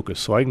not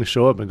focused. So I can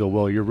show up and go,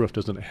 well, your roof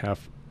doesn't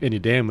have any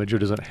damage or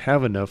doesn't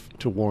have enough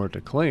to warrant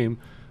a claim.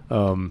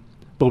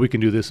 But we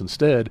can do this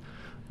instead.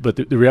 But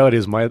the reality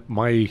is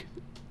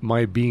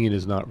my being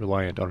is not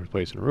reliant on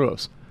replacing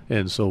roofs.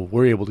 And so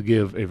we're able to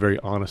give a very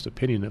honest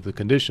opinion of the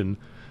condition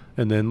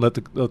and then let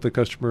the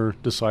customer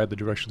decide the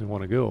direction they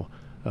want to go,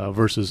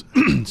 versus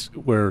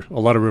where a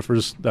lot of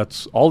roofers,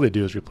 that's all they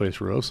do is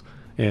replace roofs.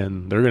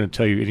 And they're going to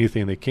tell you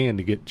anything they can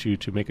to get you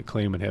to make a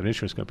claim and have an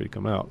insurance company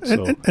come out.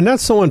 And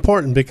that's so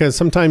important, because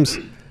sometimes,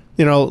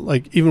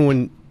 like even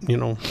when,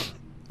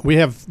 we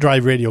have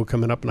Drive Radio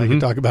coming up, and I can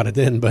talk about it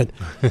then. But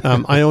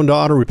I owned an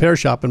auto repair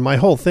shop, and my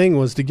whole thing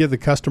was to give the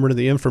customer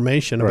the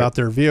information about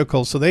their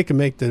vehicle so they can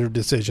make their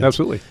decisions.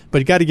 Absolutely. But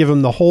you got to give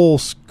them the whole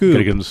scoop. Got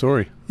to give them the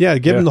story. Yeah,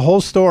 give them the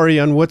whole story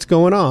on what's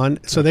going on,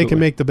 so they can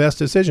make the best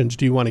decisions.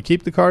 Do you want to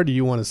keep the car? Do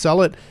you want to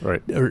sell it?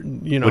 Right. Or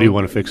what do you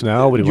want to fix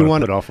now? What do you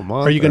want to put off a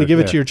month? Are you going to give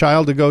it to your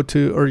child to go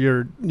to, or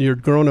your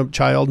grown-up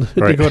child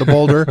to go to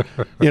Boulder,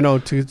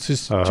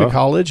 to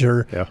college,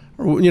 or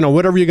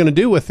whatever you're going to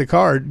do with the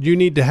car? You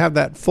need to have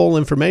that full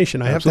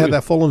information. I have to have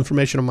that full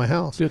information on my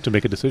house. Yeah, to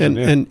make a decision.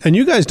 And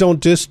you guys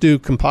don't just do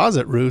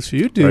composite roofs.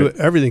 You do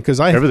everything,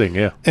 because everything.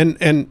 Yeah.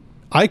 And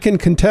I can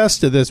contest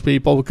to this,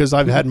 people, because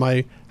I've had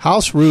my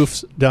house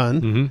roofs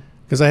done.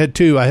 Because I had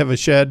two. I have a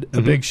shed,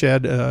 a big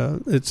shed.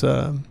 It's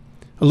a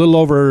little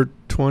over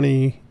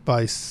 20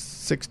 by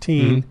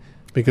 16,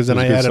 because then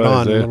I added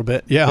on a little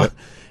bit. Yeah. Yep.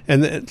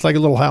 And it's like a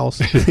little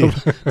house.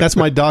 That's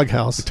my dog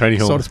house, tiny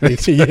home, so to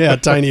speak. Yeah,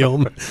 tiny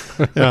home.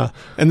 Yeah.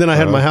 And then I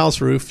had my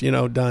house roof,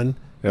 done.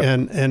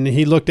 Yep. And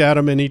he looked at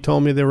them and he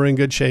told me they were in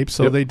good shape.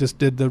 So they just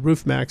did the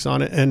Roof Max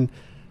on it. And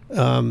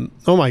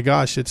oh my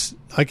gosh,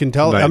 I can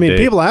tell. I mean,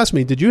 people ask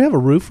me, did you have a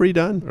roof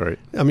redone? Right.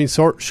 I mean,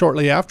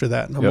 shortly after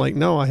that. And I'm like,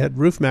 no, I had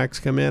Roof Max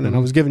come in, and I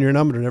was giving your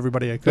number to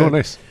everybody I could. Oh,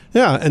 nice.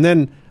 Yeah. And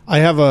then I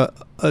have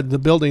the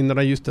building that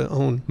I used to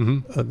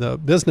own the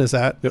business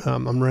at.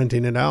 I'm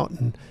renting it out,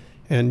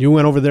 and you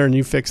went over there and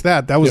you fixed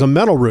that. That was a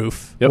metal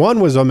roof. Yep. One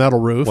was a metal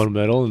roof. One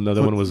metal, and the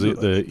other one was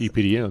the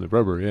EPDM, the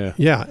rubber. Yeah.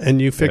 Yeah,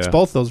 and you fixed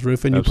both those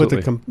roofs, and Absolutely.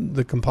 you put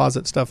the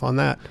composite stuff on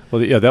that.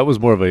 Well, yeah, that was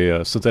more of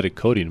a synthetic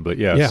coating, but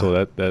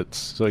so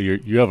that's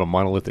you have a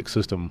monolithic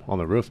system on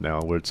the roof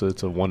now, where it's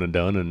a one and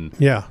done, and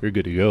you're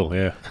good to go.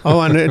 Yeah. Oh,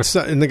 and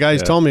and the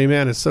guys told me,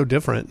 man, it's so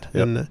different,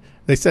 and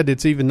they said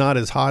it's even not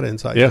as hot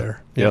inside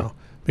there. You know,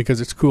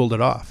 because it's cooled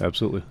it off.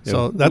 Absolutely.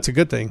 So that's a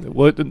good thing.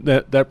 Well,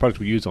 that product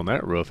we use on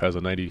that roof has a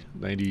 92%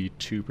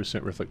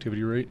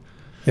 reflectivity rate.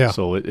 Yeah.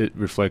 So it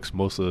reflects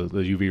most of the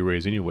UV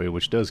rays anyway,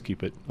 which does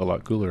keep it a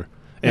lot cooler.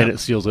 And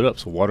it seals it up,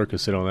 so water could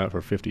sit on that for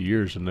 50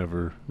 years and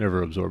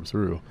never absorb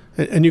through.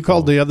 And you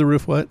called the other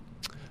roof what?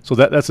 So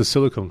that's a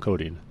silicone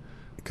coating.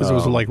 Because it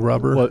was like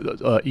rubber?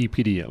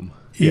 EPDM.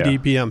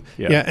 EDPM.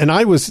 Yeah. And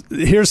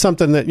here's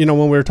something that, when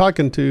we were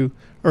talking to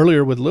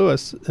earlier with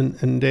Lewis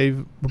and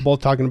Dave, we're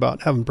both talking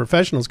about having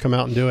professionals come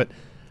out and do it.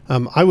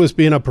 I was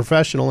being a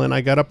professional, and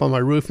I got up on my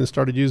roof and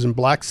started using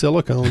black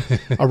silicone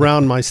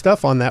around my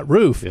stuff on that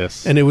roof.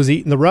 Yes. And it was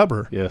eating the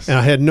rubber. Yes. And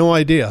I had no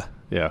idea.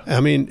 Yeah.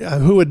 I mean,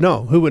 who would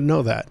know? Who would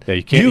know that?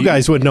 Yeah, you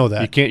guys would know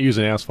that. You can't use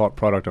an asphalt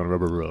product on a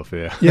rubber roof.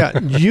 Yeah. Yeah,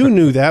 you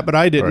knew that, but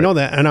I didn't Right. know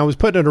that. And I was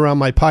putting it around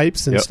my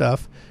pipes and Yep.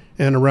 stuff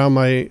and around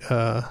my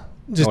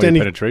just All your any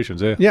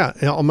penetrations. Yeah. Yeah,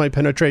 all my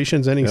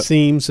penetrations, any Yep.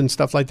 seams and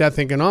stuff like that,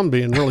 thinking I'm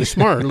being really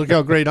smart. Look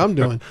how great I'm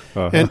doing.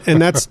 Uh-huh.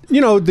 And that's,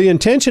 the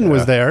intention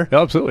was there,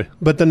 Yeah, absolutely.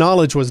 but the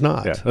knowledge was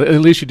not. Yeah.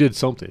 At least you did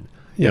something.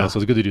 Yeah. So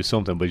it's good to do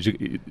something, but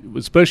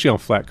especially on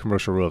flat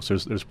commercial roofs,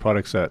 there's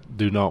products that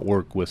do not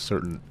work with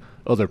certain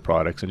other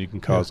products, and you can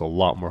cause a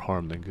lot more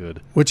harm than good.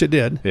 Which it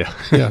did. Yeah.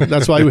 Yeah,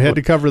 that's why we had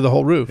to cover the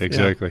whole roof. Yeah.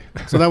 Exactly.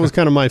 So that was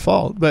kind of my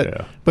fault.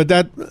 But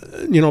that,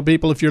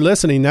 people, if you're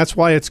listening, that's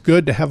why it's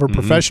good to have a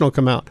professional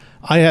come out.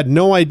 I had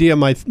no idea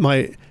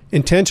my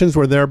intentions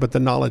were there, but the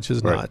knowledge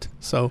is Right. not.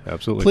 So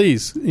Absolutely.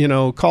 please,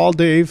 call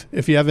Dave.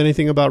 If you have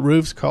anything about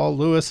roofs, call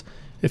Lewis.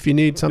 If you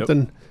need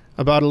something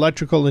about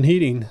electrical and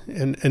heating,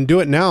 and do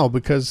it now,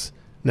 because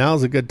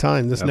now's a good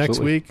time. This next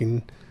Absolutely. week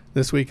and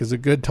this week is a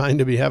good time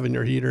to be having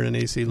your heater and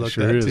AC looked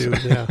Sure at is. too.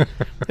 Yeah.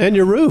 And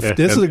your roof. Yeah,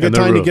 This is a and good the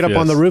time to roof, get up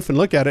on the yes. roof and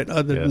look at it,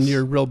 other than Yes.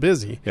 you're real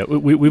busy. Yeah,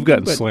 we've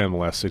gotten But- slammed the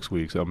last 6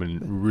 weeks. I mean,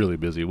 really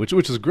busy, which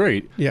is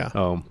great. Yeah.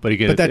 But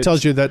again, But that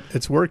tells you that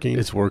it's working.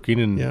 it's working,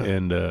 and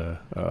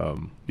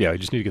Yeah. you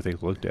just need to get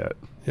things looked at.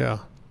 Yeah.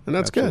 And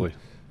that's Absolutely.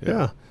 good.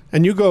 Yeah.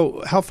 And you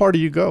go, how far do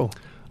you go?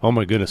 Oh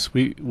my goodness,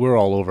 we're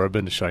all over. I've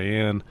been to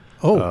Cheyenne,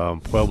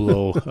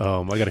 Pueblo.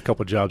 I got a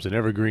couple jobs in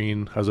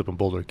Evergreen. I was up in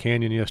Boulder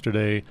Canyon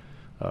yesterday.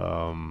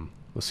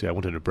 Let's see, I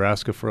went to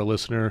Nebraska for a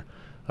listener,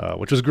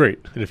 which was great.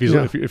 And if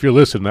you're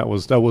listening, that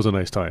was a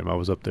nice time. I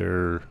was up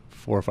there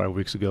 4 or 5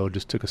 weeks ago.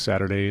 Just took a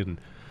Saturday and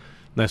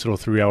nice little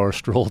 3-hour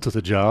stroll to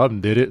the job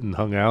and did it and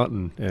hung out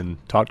and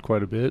talked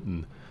quite a bit.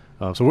 And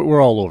so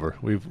we're all over.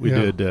 We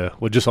did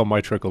just on my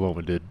truck alone,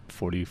 we did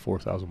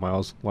 44,000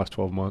 miles the last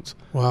 12 months.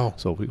 Wow.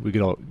 So we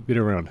get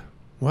around.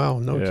 Wow,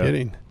 no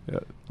kidding. Yeah,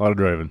 a lot of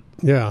driving.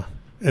 Yeah.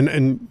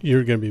 And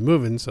you're going to be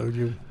moving, so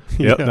you.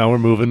 Yep. Yeah. Now we're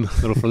moving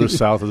a little further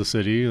south of the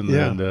city, and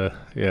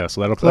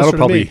so that'll Closer to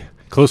probably me.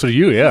 closer to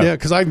you. Yeah. Yeah,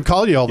 because I can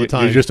call you all the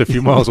time. You're just a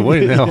few miles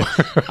away now.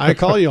 I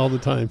call you all the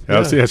time.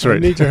 Yeah, that's right. I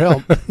need your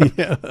help.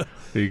 Yeah.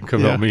 You can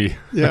come help me.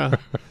 Yeah.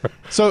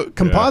 So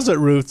composite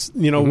roofs,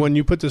 when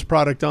you put this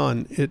product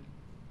on,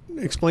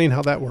 explain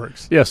how that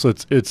works. Yeah, so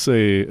it's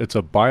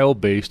a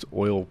bio-based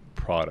oil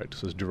product.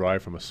 So it's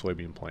derived from a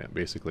soybean plant,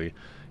 basically,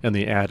 and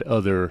they add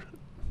other,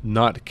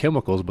 not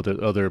chemicals, but the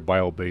other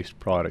bio-based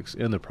products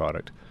in the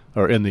product,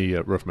 or in the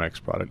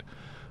RoofMax product.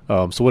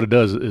 So what it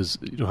does is,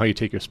 how you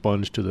take your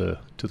sponge to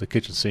the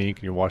kitchen sink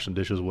and you're washing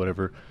dishes,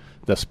 whatever,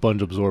 that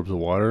sponge absorbs the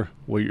water.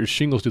 Well, your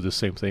shingles do the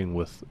same thing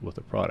with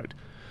the product.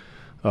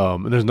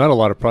 And there's not a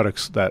lot of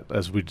products that,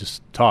 as we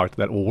just talked,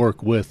 that will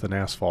work with an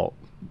asphalt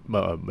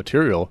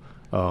material.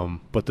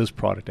 But this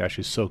product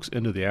actually soaks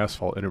into the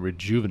asphalt and it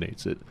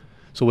rejuvenates it.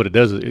 So what it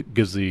does is it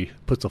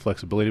puts the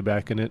flexibility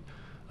back in it.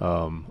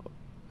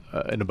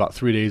 In about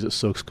 3 days, it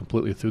soaks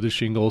completely through the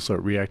shingles, so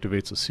it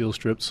reactivates the seal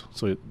strips,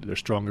 so they're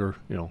stronger,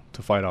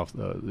 to fight off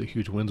the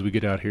huge winds we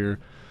get out here.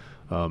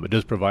 It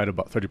does provide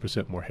about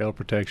 30% more hail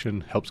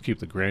protection, helps keep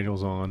the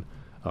granules on.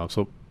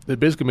 So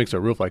it basically makes our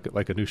roof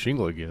like a new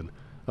shingle again,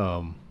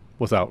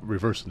 without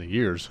reversing the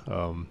years.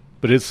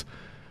 But it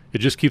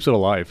just keeps it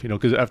alive,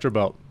 because after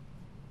about,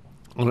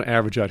 on an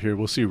average out here,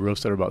 we'll see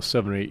roofs that are about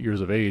 7 or 8 years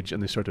of age,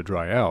 and they start to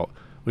dry out.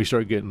 We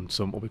start getting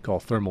some what we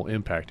call thermal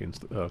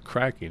impacting,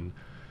 cracking,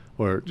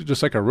 where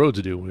just like our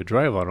roads do, when we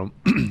drive on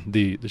them,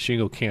 the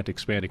shingle can't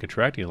expand and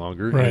contract any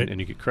longer, Right. and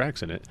you get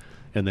cracks in it,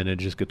 and then it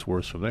just gets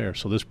worse from there.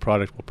 So this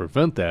product will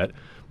prevent that,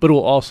 but it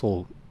will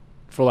also,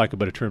 for lack of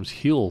better terms,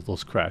 heal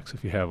those cracks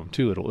if you have them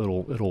too.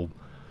 It'll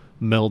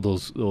meld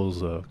those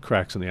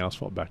cracks in the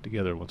asphalt back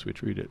together once we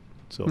treat it.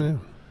 So Yeah.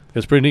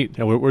 it's pretty neat.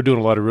 And we're doing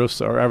a lot of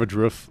roofs. Our average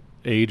roof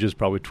age is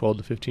probably 12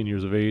 to 15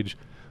 years of age.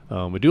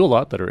 We do a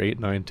lot that are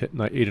 8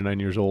 or 9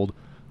 years old.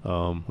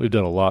 We've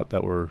done a lot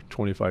that were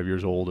 25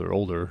 years old or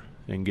older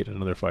and get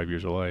another 5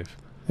 years of life.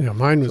 Yeah,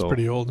 mine was So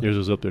pretty old. Yours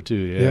was up there too,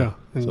 yeah. Yeah.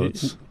 And So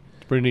it's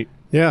pretty neat.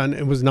 Yeah, and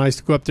it was nice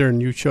to go up there and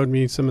you showed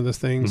me some of the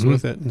things Mhm.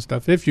 with it and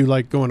stuff. If you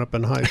like going up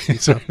in heights and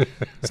stuff.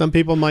 Some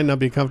people might not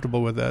be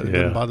comfortable with that. It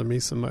Yeah. doesn't bother me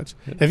so much.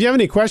 If you have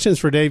any questions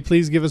for Dave,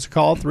 please give us a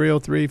call,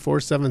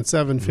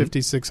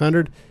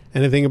 303-477-5600.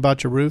 Anything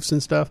about your roofs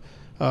and stuff.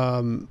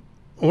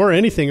 Or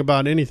anything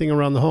about anything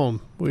around the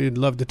home. We'd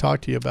love to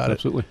talk to you about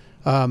Absolutely.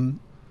 it.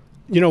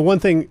 One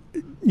thing,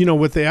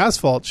 with the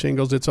asphalt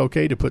shingles, it's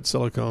okay to put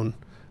silicone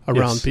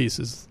around Yes.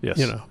 pieces.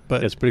 Yes.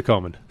 But it's pretty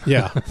common.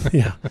 yeah,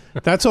 yeah,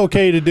 that's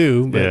okay to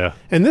do. But, Yeah.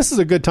 and this is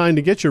a good time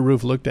to get your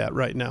roof looked at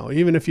right now.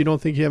 Even if you don't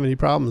think you have any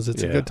problems,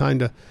 it's a Yeah. good time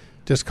to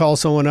just call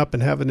someone up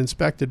and have it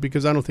inspected,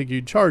 because I don't think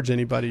you'd charge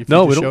anybody if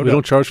No, you we just don't. showed We up.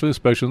 don't charge for the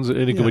inspections. And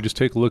again, Yeah. we just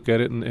take a look at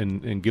it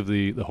and give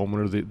the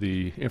homeowner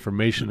the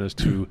information as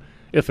to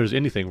if there's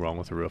anything wrong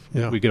with the roof.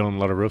 Yeah. We get on a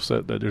lot of roofs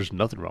that there's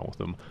nothing wrong with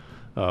them,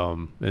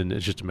 and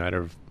it's just a matter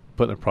of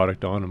putting the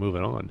product on and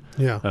moving on.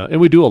 Yeah. And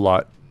we do a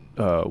lot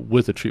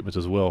with the treatments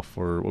as well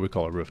for what we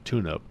call a roof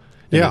tune-up.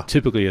 And Yeah. then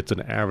typically it's an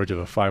average of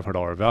a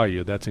 $500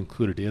 value. That's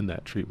included in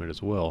that treatment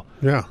as well.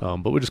 Yeah.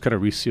 But we just kind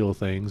of reseal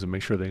things and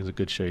make sure things are in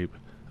good shape.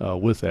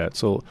 with that.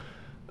 So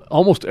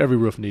almost every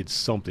roof needs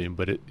something,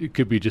 but it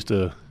could be just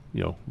a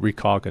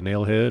recaulk a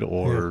nail head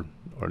or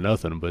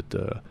nothing. But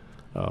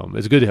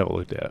it's good to have it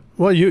looked at.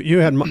 Well, you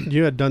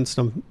had done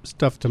some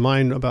stuff to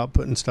mine about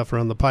putting stuff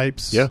around the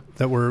pipes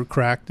that were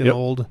cracked and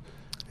old.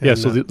 Yeah,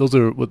 so those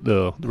are with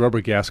the rubber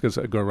gaskets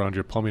that go around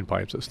your plumbing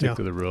pipes that stick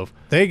to the roof.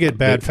 They get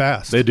bad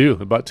fast. They do.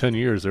 About 10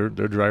 years, they're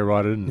dry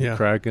rotted and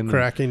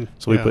cracking.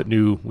 So we put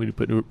new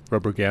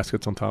rubber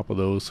gaskets on top of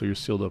those, so you're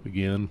sealed up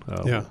again.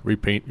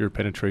 Repaint your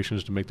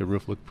penetrations to make the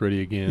roof look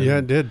pretty again. Yeah,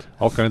 it did.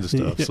 All kinds of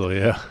stuff. So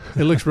it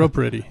looks real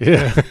pretty.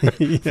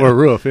 For a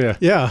roof.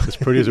 Yeah, as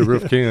pretty as a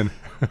roof can.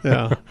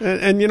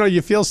 And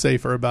you feel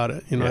safer about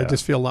it. I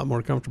just feel a lot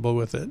more comfortable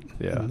with it.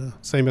 Yeah. And,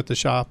 same at the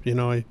shop.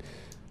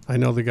 I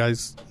know the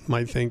guys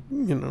might think,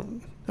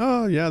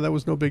 oh, yeah, that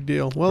was no big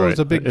deal. Well, it's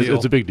a big deal.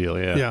 It's a big deal,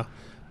 yeah. Yeah,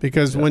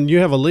 because when you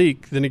have a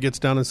leak, then it gets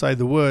down inside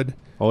the wood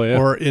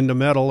or into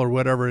metal or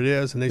whatever it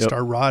is, and they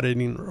start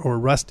rotting or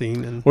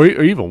rusting. Or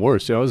even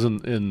worse. I was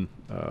in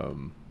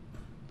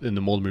the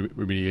mold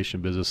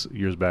remediation business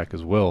years back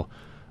as well,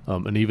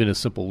 and even a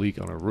simple leak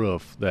on a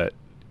roof that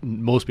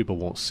most people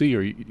won't see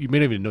or you may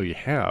not even know you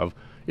have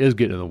is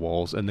getting in the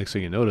walls, and next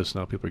thing you notice,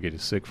 now people are getting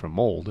sick from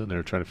mold, and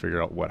they're trying to figure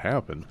out what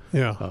happened.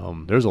 Yeah.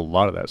 There's a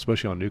lot of that,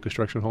 especially on new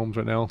construction homes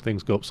right now.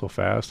 Things go up so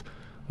fast.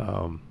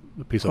 A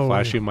piece of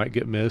flashing might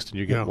get missed, and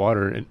you get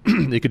water,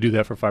 and they could do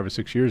that for 5 or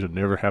 6 years and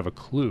never have a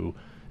clue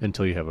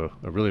until you have a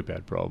really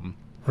bad problem.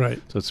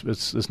 Right. So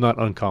it's not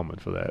uncommon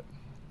for that.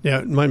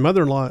 Yeah, my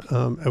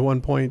mother-in-law, at one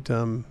point,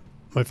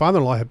 my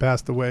father-in-law had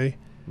passed away,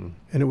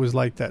 and it was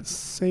like that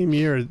same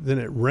year, then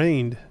it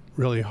rained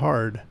really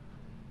hard,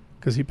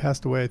 because he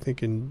passed away, I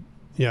think, in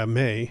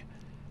May.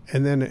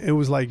 And then it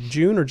was like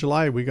June or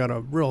July, we got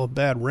a real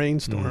bad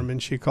rainstorm,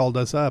 and she called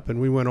us up,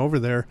 and we went over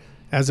there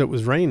as it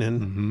was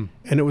raining,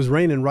 and it was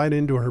raining right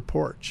into her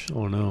porch.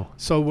 Oh, no.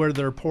 So where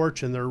their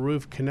porch and their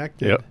roof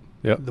connected,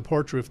 the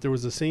porch roof, there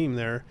was a seam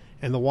there,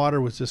 and the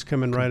water was just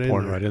coming right in there.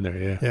 Pouring right in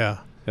there, Yeah.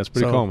 That's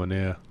pretty common,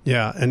 yeah.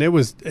 Yeah, and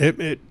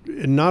it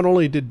not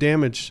only did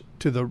damage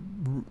to the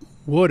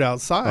wood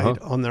outside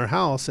on their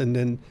house, and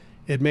then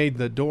it made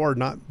the door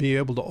not be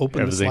able to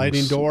open the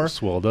sliding door.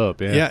 Swelled up,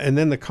 yeah. Yeah, and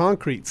then the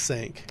concrete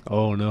sank.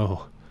 Oh,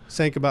 no.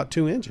 Sank about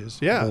 2 inches,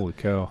 yeah. Holy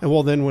cow. And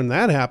well, then when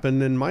that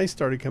happened, then mice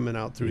started coming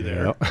out through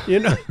there.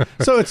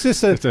 So it's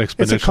just it's an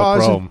exponential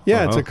problem.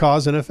 It's a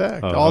cause and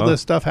effect. All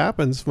this stuff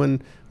happens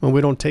when we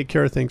don't take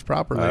care of things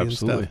properly.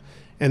 Absolutely. And stuff.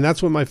 And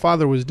that's what my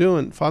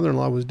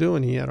father-in-law was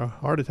doing. He had a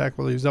heart attack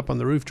while he was up on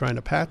the roof trying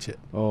to patch it.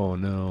 Oh,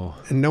 no.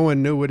 And no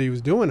one knew what he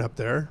was doing up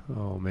there.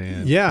 Oh,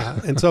 man. Yeah.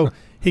 And so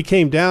he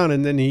came down,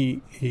 and then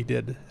he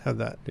did have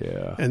that.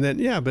 Yeah. And then,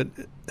 but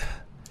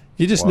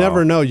you just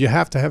never know. You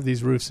have to have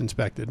these roofs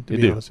inspected, to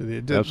be honest with you.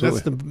 Absolutely.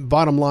 That's the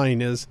bottom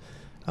line is,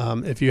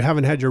 if you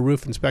haven't had your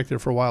roof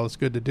inspected for a while, it's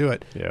good to do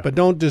it. Yeah. But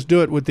don't just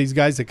do it with these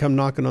guys that come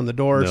knocking on the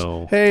doors.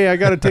 No. Hey, I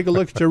got to take a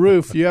look at your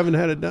roof. You haven't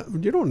had it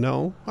done. You don't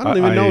know. I don't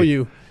even know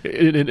you.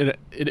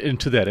 And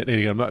to that, and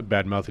again, I'm not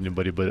bad-mouthing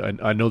anybody,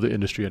 but I know the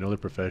industry, I know the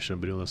profession.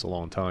 I've been doing this a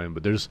long time.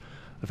 But I've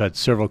had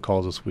several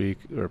calls this week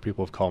where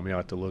people have called me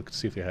out to look to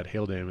see if they had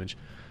hail damage,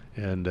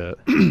 and they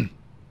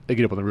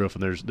get up on the roof,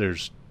 and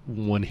there's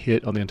one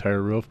hit on the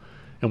entire roof.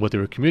 And what they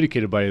were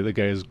communicated by the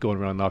guys going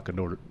around knocking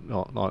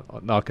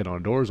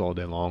on doors all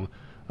day long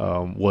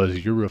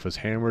was your roof is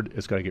hammered.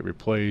 It's got to get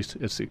replaced.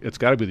 It's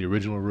got to be the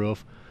original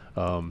roof.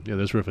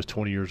 This roof is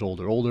 20 years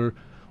old or older.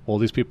 Well,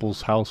 these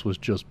people's house was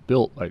just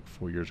built like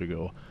 4 years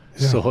ago.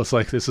 Yeah. So it's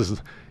like they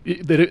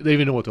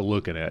even know what they're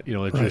looking at.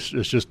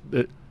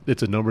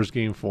 It's a numbers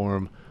game for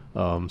them.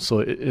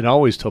 So I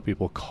always tell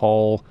people,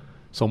 call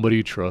somebody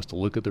you trust to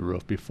look at the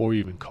roof before you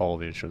even call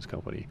the insurance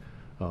company,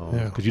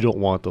 because you don't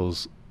want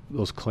those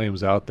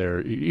claims out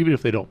there. Even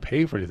if they don't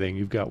pay for anything,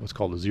 you've got what's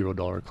called a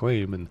 $0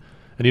 claim, and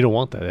you don't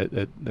want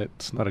that.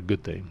 That's not a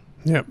good thing.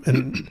 Yeah,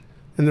 and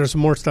there's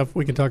some more stuff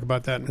we can talk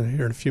about that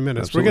here in a few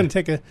minutes.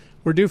 Absolutely.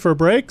 We're due for a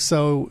break,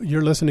 so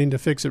you're listening to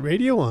Fix It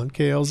Radio on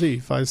KLZ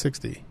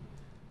 560.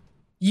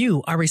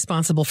 You are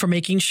responsible for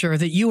making sure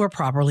that you are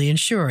properly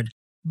insured,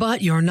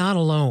 but you're not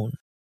alone.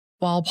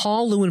 While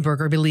Paul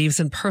Leuenberger believes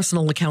in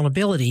personal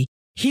accountability,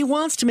 he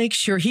wants to make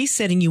sure he's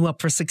setting you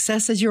up for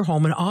success as your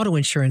home and auto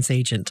insurance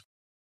agent.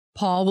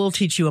 Paul will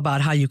teach you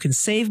about how you can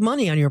save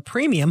money on your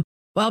premium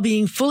while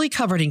being fully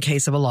covered in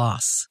case of a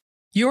loss.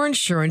 Your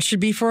insurance should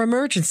be for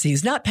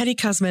emergencies, not petty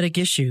cosmetic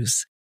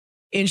issues.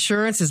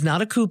 Insurance is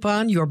not a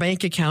coupon, your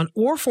bank account,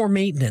 or for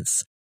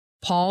maintenance.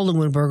 Paul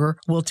Leuenberger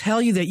will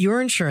tell you that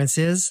your insurance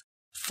is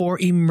for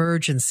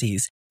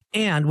emergencies.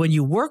 And when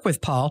you work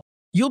with Paul,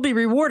 you'll be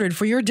rewarded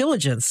for your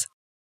diligence.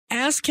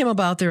 Ask him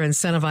about their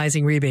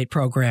incentivizing rebate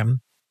program.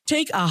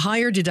 Take a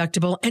higher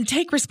deductible and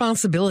take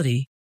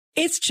responsibility.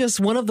 It's just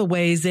one of the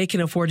ways they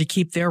can afford to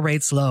keep their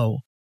rates low.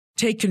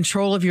 Take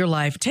control of your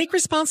life. Take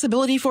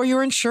responsibility for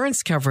your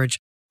insurance coverage.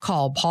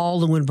 Call Paul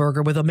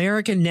Leuenberger with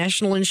American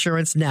National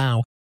Insurance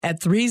now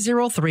at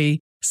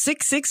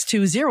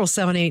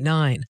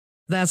 303-662-0789.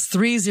 That's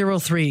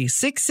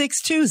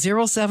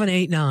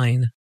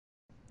 303-662-0789.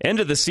 End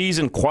of the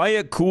season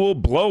quiet, cool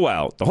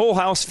blowout. The whole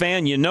house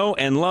fan you know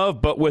and love,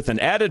 but with an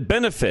added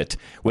benefit.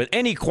 With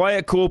any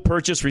quiet, cool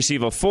purchase,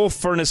 receive a full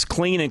furnace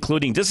clean,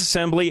 including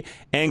disassembly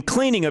and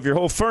cleaning of your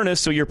whole furnace,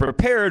 so you're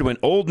prepared when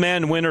old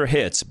man winter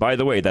hits. By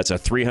the way, that's a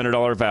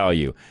 $300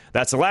 value.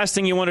 That's the last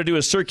thing you want to do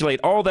is circulate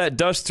all that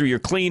dust through your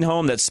clean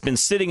home that's been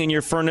sitting in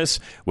your furnace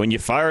when you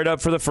fire it up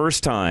for the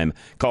first time.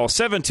 Call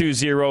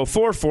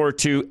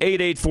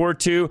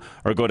 720-442-8842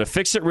 or go to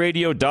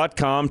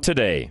fixitradio.com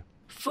today.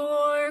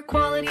 For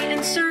quality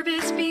and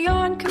service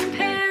beyond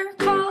compare,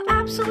 call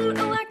Absolute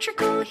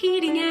Electrical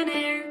Heating and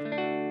Air.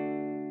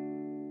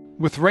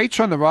 With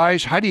rates on the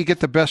rise, how do you get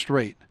the best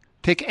rate?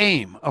 Take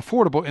AIM,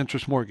 Affordable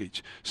Interest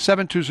Mortgage,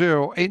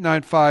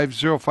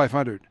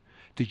 720-895-0500.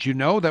 Did you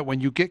know that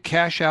when you get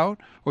cash out,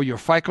 or your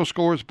FICO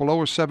score is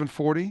below a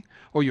 740,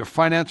 or you're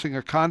financing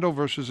a condo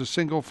versus a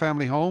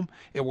single-family home,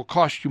 it will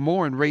cost you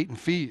more in rate and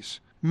fees?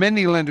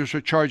 Many lenders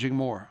are charging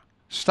more.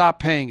 Stop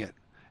paying it.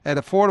 At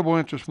Affordable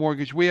Interest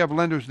Mortgage, we have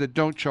lenders that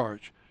don't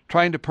charge.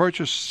 Trying to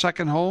purchase a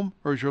second home,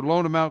 or is your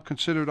loan amount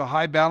considered a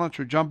high balance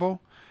or jumbo?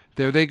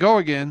 There they go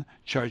again,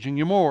 charging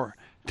you more.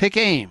 Take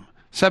AIM,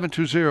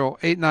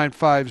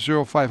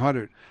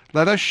 720-895-0500.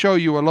 Let us show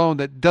you a loan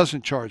that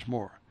doesn't charge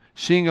more.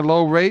 Seeing a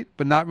low rate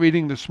but not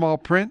reading the small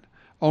print,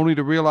 only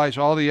to realize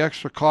all the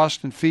extra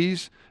costs and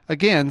fees?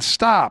 Again,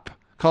 stop.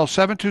 Call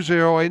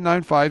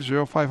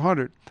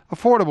 720-895-0500.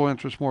 Affordable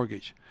Interest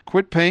Mortgage.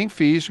 Quit paying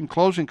fees and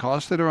closing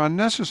costs that are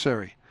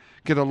unnecessary.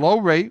 Get a low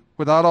rate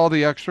without all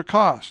the extra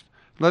cost.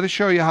 Let us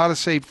show you how to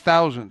save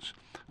thousands.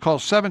 Call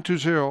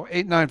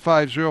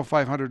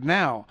 720-895-0500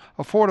 now.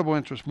 Affordable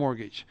Interest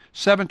Mortgage.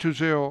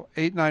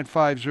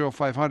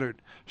 720-895-0500.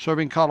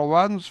 Serving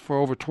Coloradans for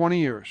over 20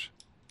 years.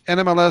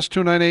 NMLS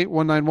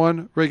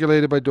 298191,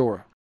 regulated by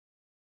DORA.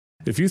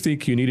 If you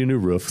think you need a new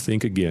roof,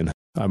 think again.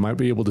 I might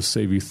be able to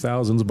save you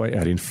thousands by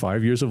adding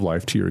 5 years of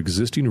life to your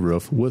existing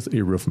roof with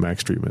a Roof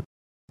Max treatment.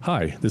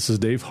 Hi, this is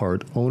Dave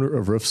Hart, owner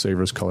of Roof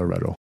Savers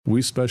Colorado.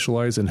 We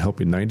specialize in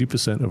helping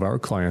 90% of our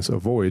clients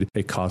avoid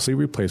a costly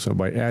replacement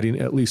by adding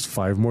at least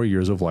 5 more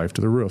years of life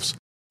to the roofs,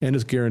 and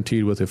is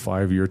guaranteed with a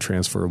 5-year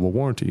transferable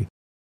warranty.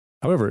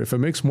 However, if it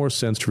makes more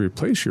sense to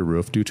replace your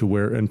roof due to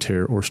wear and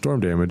tear or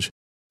storm damage,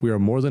 we are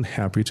more than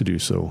happy to do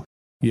so.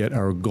 Yet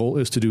our goal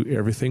is to do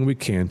everything we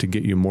can to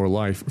get you more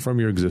life from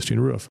your existing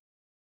roof,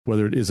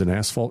 whether it is an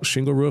asphalt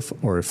shingle roof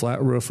or a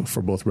flat roof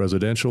for both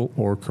residential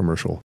or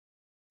commercial.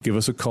 Give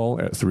us a call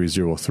at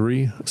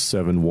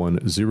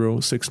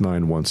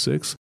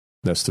 303-710-6916.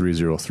 That's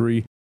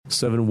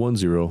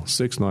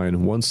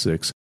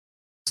 303-710-6916.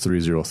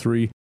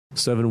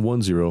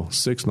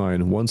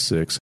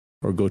 303-710-6916.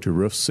 Or go to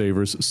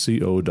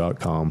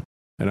roofsaversco.com,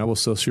 and I will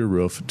assess your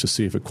roof to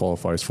see if it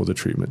qualifies for the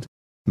treatment.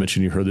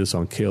 Mention you heard this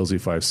on KLZ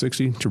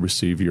 560 to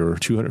receive your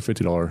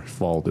 $250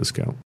 fall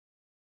discount.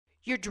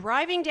 You're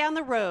driving down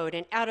the road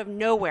and out of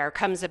nowhere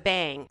comes a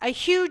bang. A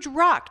huge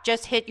rock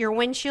just hit your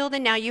windshield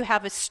and now you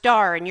have a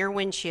star in your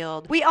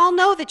windshield. We all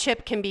know the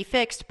chip can be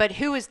fixed, but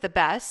who is the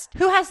best?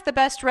 Who has the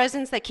best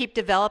resins that keep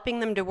developing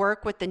them to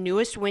work with the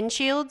newest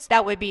windshields?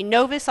 That would be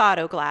Novus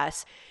Auto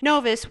Glass.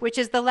 Novus, which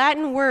is the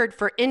Latin word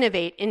for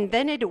innovate,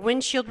 invented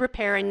windshield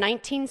repair in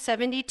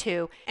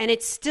 1972, and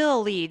it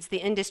still leads the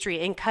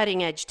industry in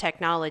cutting-edge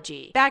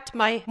technology. Backed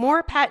by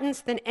more patents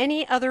than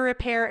any other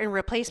repair and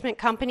replacement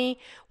company,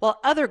 while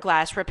other glass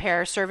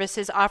repair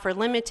services offer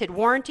limited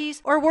warranties,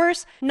 or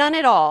worse, none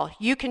at all.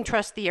 You can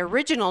trust the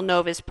original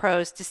Novus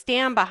pros to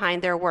stand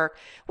behind their work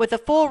with a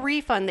full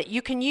refund that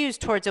you can use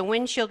towards a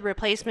windshield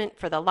replacement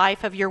for the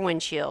life of your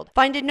windshield.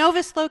 Find a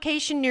Novus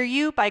location near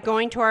you by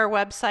going to our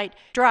website,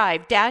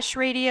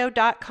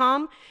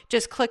 drive-radio.com.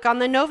 Just click on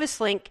the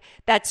Novus link.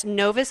 That's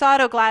Novus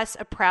Auto Glass,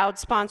 a proud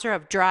sponsor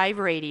of Drive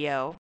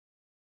Radio.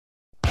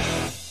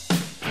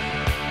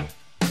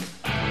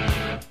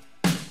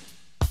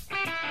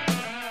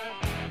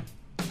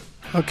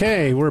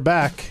 Okay, we're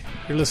back.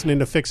 You're listening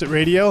to Fix It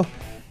Radio.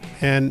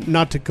 And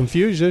not to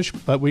confuse you,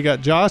 but we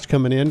got Josh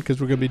coming in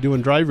because we're going to be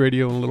doing Drive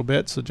Radio in a little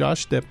bit. So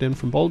Josh stepped in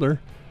from Boulder.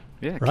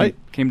 Yeah, right?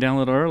 Came down a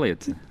little early.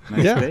 It's a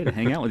nice day to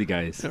hang out with you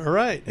guys. All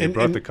right. And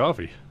brought the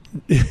coffee.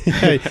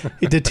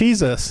 To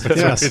tease us.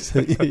 Yes.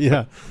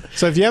 Yeah.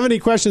 So if you have any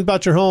questions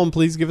about your home,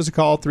 please give us a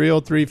call,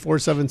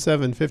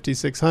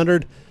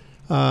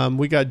 303-477-5600.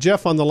 We got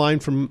Jeff on the line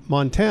from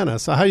Montana.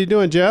 So how you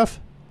doing, Jeff?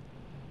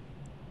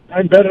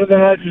 I'm better than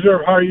I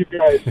deserve. How are you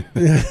guys?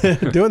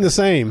 Doing the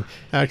same,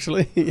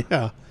 actually.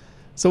 Yeah.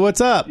 So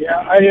what's up? Yeah,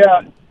 I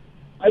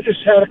just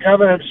had a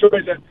comment. I'm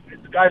sorry that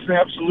the guy from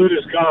Absolute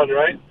is gone,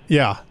 right?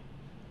 Yeah.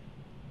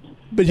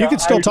 But you can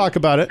still talk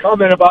about it.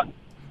 Comment about,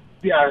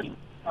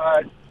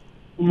 when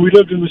we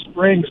lived in the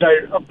Springs,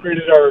 I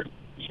upgraded our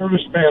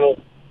service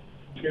panel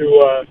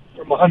to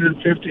from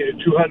 150 to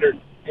 200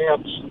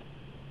 amps.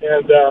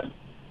 And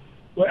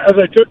as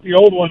I took the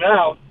old one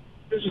out,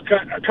 this is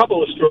a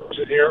couple of stories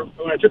in here.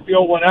 When I took the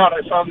old one out,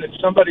 I found that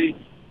somebody,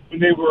 when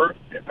they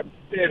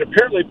had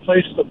apparently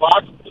placed the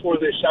box before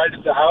they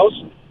sided the house,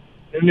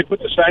 and they put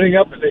the siding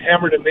up, and they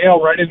hammered a nail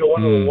right into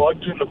one of the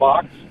lugs in the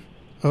box.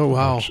 Oh,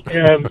 wow.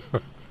 And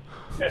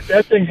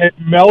that thing had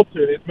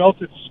melted. It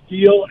melted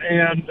steel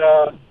and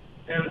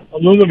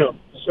aluminum.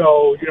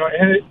 So,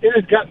 and it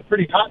had gotten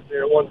pretty hot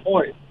there at one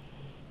point.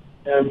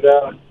 And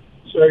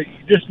so you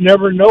just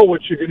never know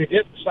what you're going to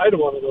get inside of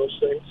one of those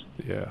things.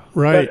 Yeah.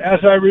 Right.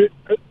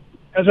 But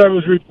as I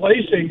was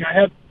replacing, I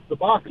had the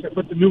box. I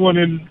put the new one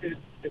in. It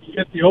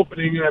fit the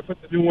opening, and I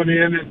put the new one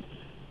in, and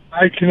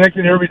I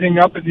connected everything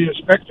up, and the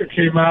inspector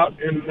came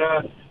out, and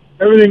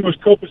everything was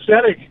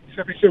copacetic.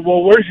 Except he said,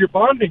 "Well, where's your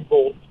bonding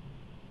bolt?"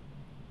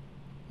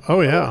 Oh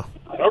yeah.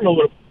 I don't know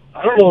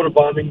what a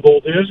bonding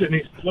bolt is. And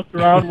he looked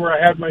around where I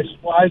had my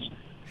supplies.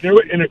 There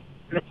in a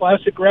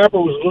plastic wrapper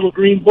was a little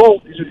green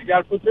bolt. He said, "You got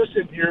to put this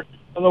in here,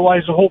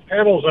 otherwise the whole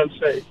panel's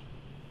unsafe."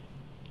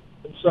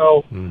 And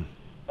so,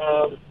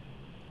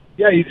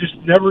 you just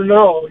never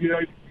know.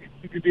 You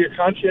could be a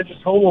conscientious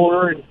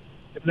homeowner and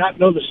not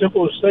know the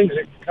simplest things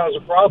that can cause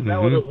a problem.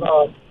 That would have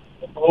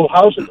put the whole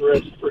house at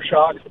risk for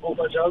shocks and a whole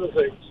bunch of other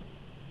things.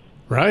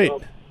 Right.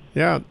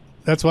 Yeah.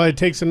 That's why it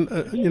takes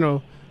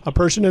a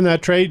person in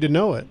that trade to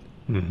know it.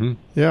 Mm-hmm.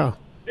 Yeah.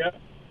 Yeah.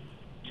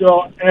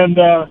 So, and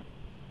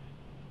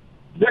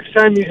next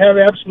time you have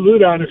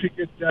Absolute on, if you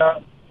could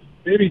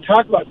maybe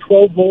talk about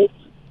 12-volt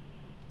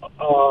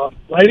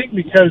lighting,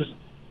 because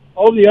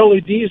all the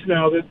LEDs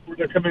now that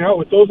they're coming out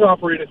with, those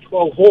operate at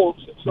 12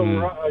 volts. And so,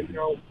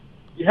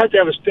 you have to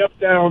have a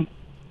step-down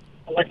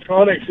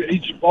electronics at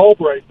each bulb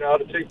right now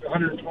to take the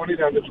 120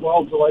 down to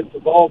 12 to light the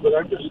bulb. But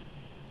I'm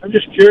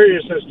just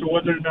curious as to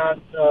whether or not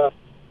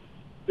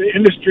the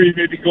industry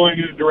may be going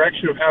in the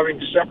direction of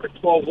having separate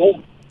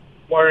 12-volt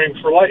wiring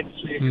for lights,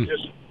 so you can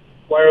just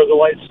wire the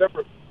lights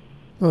separate.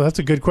 Well, that's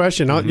a good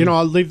question.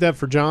 I'll leave that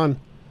for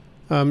John.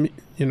 That'd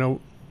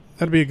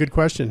be a good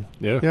question.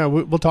 Yeah. Yeah,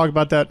 we'll talk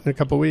about that in a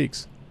couple of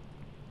weeks.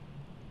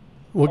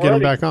 We'll get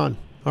him back on.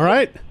 All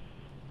right.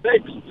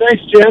 Thanks,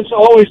 gents.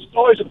 Always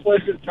a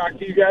pleasure to talk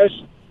to you guys.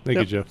 Thank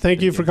you, Jeff.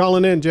 Thank you for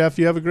calling in, Jeff.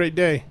 You have a great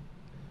day.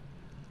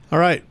 All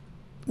right.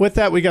 With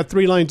that, we got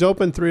 3 lines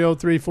open,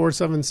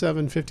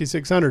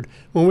 303-477-5600.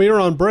 When we were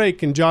on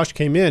break and Josh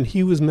came in,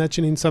 he was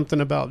mentioning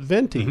something about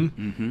venting.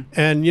 Mm-hmm.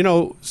 And,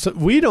 so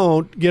we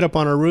don't get up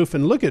on our roof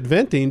and look at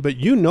venting, but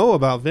you know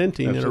about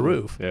venting in a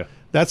roof. Yeah.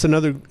 That's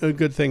another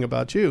good thing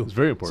about you. It's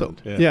very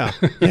important. So, yeah,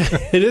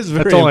 it is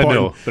very important. That's all I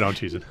know, but I'm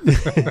cheesing.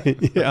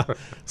 Yeah.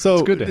 So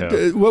it's good to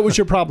have. What was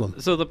your problem?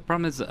 So the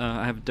problem is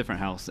I have a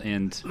different house,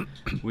 and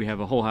we have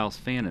a whole house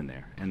fan in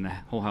there, and the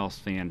whole house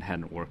fan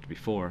hadn't worked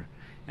before.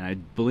 And I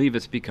believe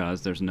it's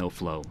because there's no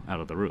flow out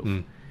of the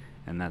roof.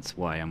 And that's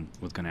why I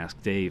was going to ask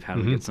Dave how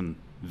to get some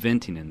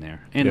venting in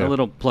there. And a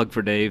little plug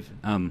for Dave.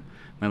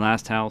 My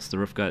last house, the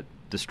roof got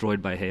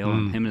destroyed by hail,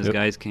 and him and his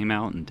guys came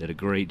out and did a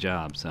great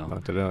job. So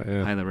knocked it out,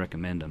 yeah. Highly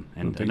recommend them.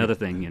 And another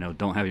thing,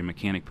 don't have your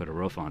mechanic put a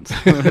roof on. So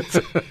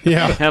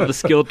have the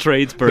skilled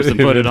tradesperson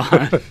put it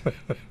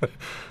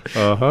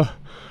on.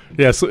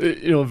 Yeah,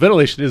 so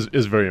ventilation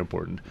is very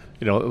important.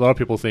 A lot of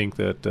people think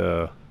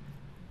that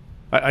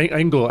I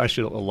can go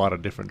actually a lot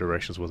of different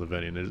directions with the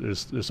venting.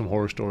 There's some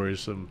horror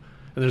stories, and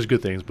there's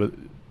good things. But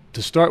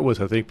to start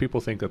with, I think people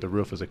think that the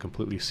roof is a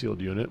completely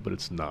sealed unit, but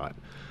it's not.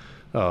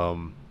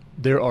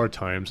 There are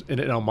times,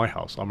 and on my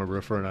house, I'm a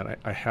roofer, and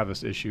I have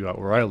this issue out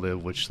where I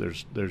live, which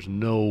there's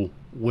no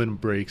wind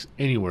breaks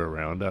anywhere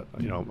around.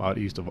 I'm out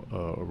east of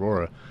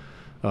Aurora,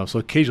 so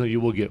occasionally you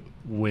will get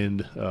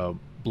wind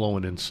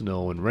blowing in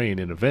snow and rain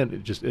in a vent.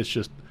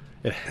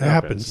 It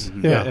happens.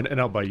 Yeah. And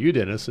out by you,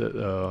 Dennis,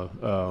 the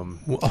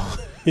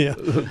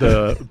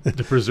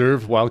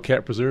preserve,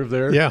 Wildcat Preserve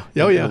there. Yeah.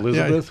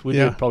 Elizabeth. We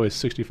Yeah. did probably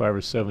 65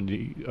 or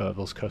 70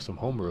 those custom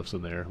home roofs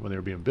in there when they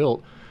were being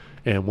built.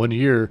 And one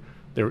year,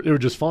 they were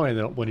just fine.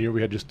 Then one year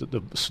we had just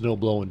the snow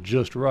blowing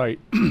just right.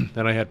 And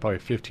I had probably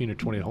 15 or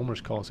 20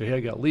 homeowners call and say, "Hey,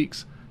 I got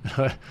leaks."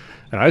 And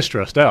I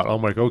stressed out.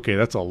 I'm like, okay,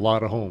 that's a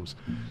lot of homes.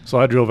 So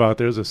I drove out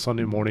there. It was a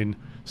Sunday morning,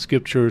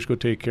 skipped church, go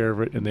take care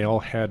of it, and they all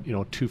had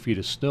 2 feet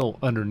of snow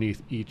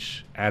underneath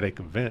each attic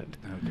vent.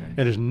 Okay.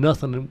 And there's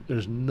nothing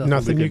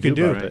you can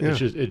do about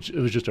that. Yeah. It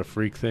was just a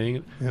freak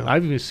thing. Yeah.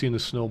 I've even seen the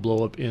snow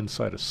blow up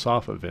inside of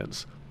soffit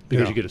vents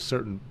because you get a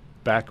certain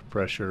back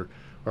pressure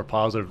or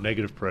positive,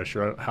 negative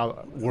pressure, how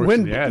it works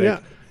in the attic. Yeah.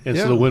 And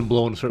so the wind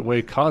blowing a certain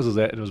way causes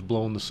that, and it was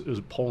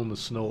pulling the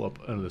snow up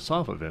under the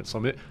soffit vent.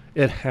 So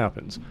it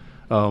happens.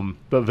 But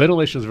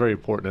ventilation is very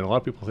important, and a lot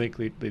of people think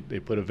they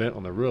put a vent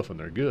on the roof and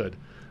they're good.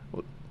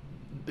 Well,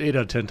 8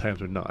 out of 10 times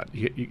they're not.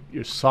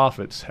 Your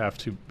soffits have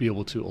to be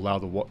able to allow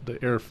the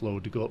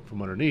airflow to go up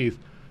from underneath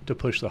to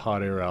push the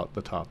hot air out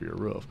the top of your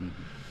roof. Mm-hmm.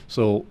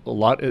 So a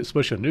lot,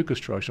 especially on new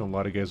construction, a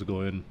lot of guys will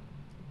go in,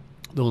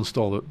 they'll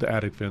install the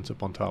attic vents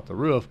up on top of the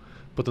roof,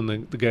 but then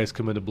the guys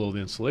come in to blow the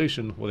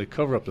insulation. Well, they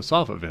cover up the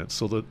soffit vents,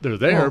 so they're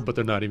there, but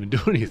they're not even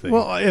doing anything.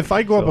 Well, if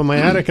I go up on my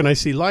attic and I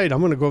see light, I'm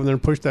going to go over there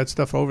and push that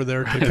stuff over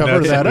there to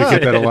cover that up.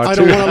 Get that a lot I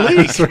don't want to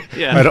leak.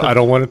 Yeah. I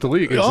don't want it to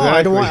leak.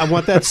 Exactly. I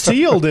want that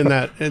sealed in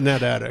that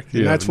attic.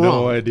 And that's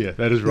wrong. No idea.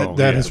 That is wrong.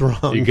 That is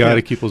wrong. You got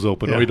to keep those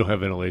open, or you don't have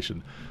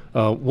ventilation.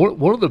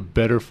 One of the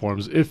better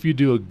forms, if you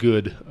do a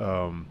good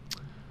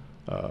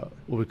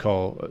what we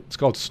call, it's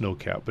called snow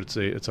cap, but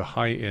it's a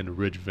high end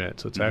ridge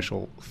vent. So it's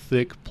actual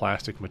thick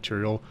plastic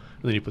material,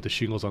 and then you put the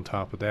shingles on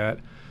top of that.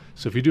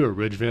 So if you do a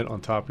ridge vent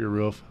on top of your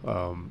roof,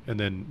 and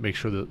then make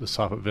sure that the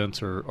soffit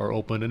vents are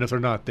open, and if they're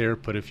not there,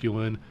 put a few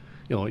in.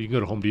 You know, you can go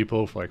to Home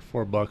Depot for like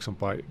 $4 and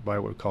buy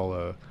what we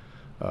call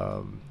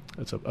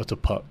it's a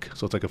puck.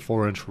 So it's like a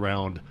 4-inch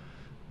round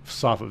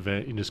soffit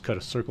vent. You can just cut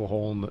a circle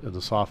hole in the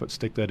soffit,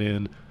 stick that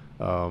in.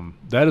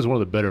 That is one of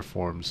the better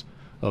forms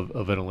of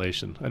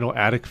ventilation. I know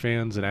attic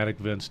fans and attic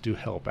vents do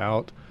help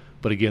out,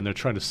 but again, they're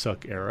trying to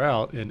suck air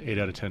out, and 8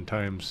 out of 10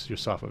 times your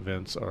soffit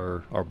vents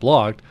are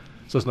blocked,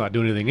 so it's not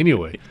doing anything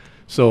anyway.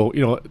 So,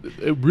 you know,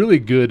 a really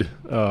good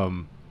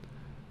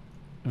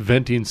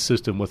venting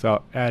system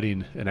without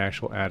adding an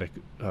actual attic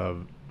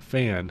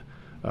fan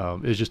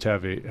is just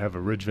have a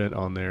ridge vent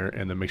on there,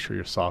 and then make sure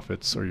your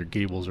soffits or your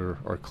gables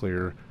are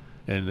clear,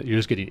 and you're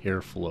just getting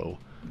airflow.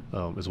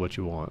 Is what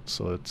you want.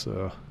 So it's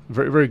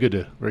very, very good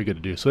to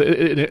do. So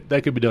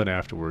that could be done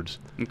afterwards.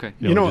 Okay.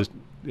 You know,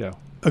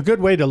 a good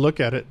way to look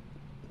at it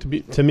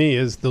to me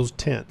is those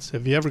tents.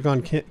 Have you ever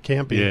gone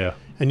camping? Yeah.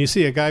 And you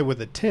see a guy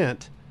with a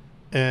tent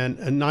and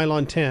a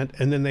nylon tent,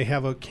 and then they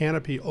have a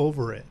canopy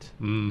over it.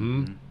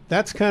 Mm-hmm.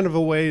 That's kind of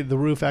a way the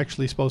roof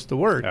actually is supposed to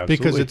work. Absolutely.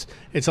 Because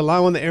it's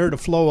allowing the air to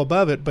flow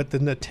above it, but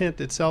then the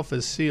tent itself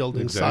is sealed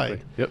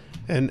inside. Yep.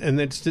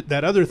 And it's,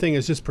 that other thing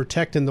is just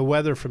protecting the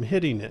weather from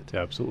hitting it.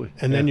 Absolutely.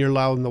 And then you're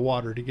allowing the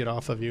water to get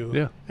off of you.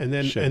 Yeah. And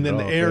then Shut the it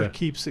off, air yeah.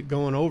 keeps it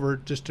going over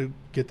just to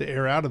get the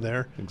air out of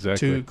there.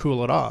 Exactly. To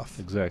cool it off.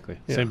 Exactly.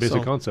 Yeah, Same basic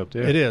so concept.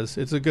 Yeah. It is.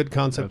 It's a good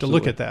concept to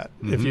look at that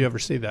if you ever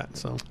see that.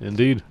 So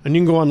Indeed. And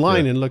you can go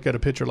online and look at a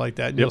picture like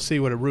that, and Yep. you'll see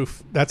what a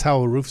roof. That's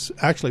how a roof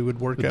actually would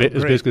work out. It's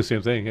great. basically the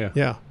same thing. Yeah.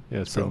 Yeah.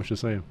 Yeah. It's pretty much the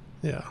same.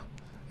 Yeah.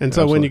 And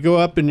so when you go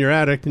up in your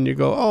attic and you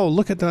go, oh,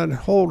 look at that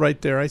hole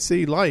right there. I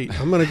see light.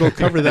 I'm going to go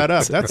cover that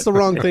up. That's the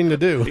wrong thing to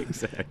do.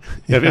 Exactly.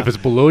 Yeah. If it's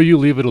below you,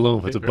 leave it alone.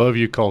 If it's above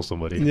you, call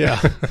somebody. Yeah.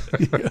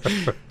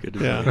 Good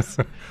advice.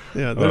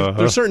 Yeah.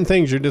 There's certain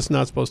things you're just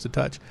not supposed to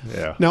touch.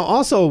 Yeah. Now,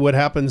 also what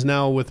happens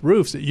now with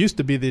roofs, it used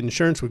to be the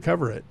insurance would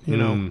cover it, you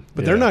know,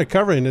 but they're not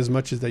covering as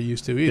much as they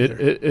used to either.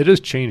 It is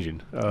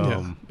changing.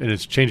 And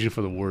it's changing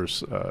for the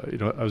worse. You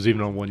know, I was even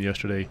on one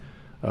yesterday,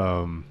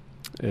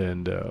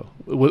 and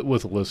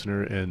with a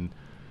listener, and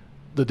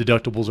the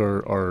deductibles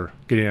are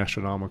getting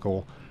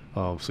astronomical.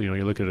 So you know,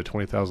 you're looking at a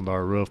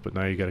 $20,000 roof, but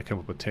now you got to come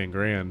up with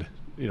 $10,000.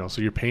 You know,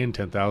 so you're paying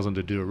 $10,000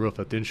 to do a roof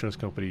that the insurance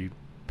company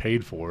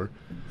paid for.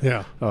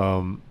 Yeah.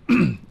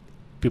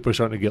 People are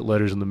starting to get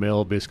letters in the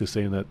mail basically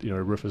saying that, you know,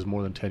 a roof is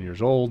more than 10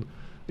 years old.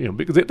 You know,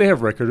 because they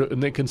have record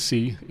and they can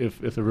see if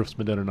the roof's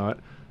been done or not.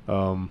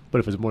 But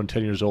if it's more than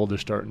 10 years old, they're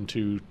starting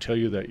to tell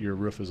you that your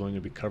roof is only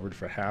going to be covered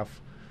for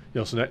half. You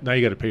know, so now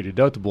you got to pay a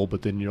deductible,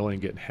 but then you're only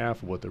getting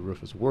half of what the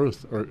roof is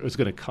worth, or it's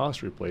going to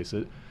cost to replace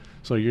it.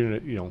 So you're going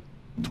to, you know,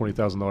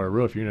 $20,000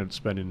 roof, you're going to end up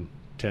spending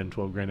 10,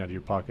 12 grand out of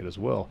your pocket as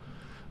well.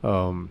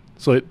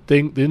 So the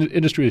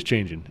industry is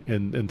changing,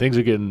 and things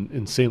are getting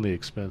insanely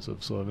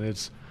expensive. So I mean,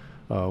 it's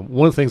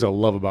one of the things I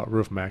love about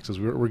Roof Max is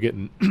we're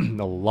getting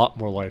a lot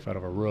more life out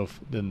of our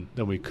roof than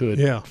we could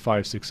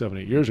 5, 6, 7,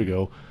 8 years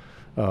ago,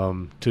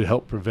 to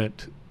help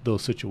prevent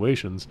those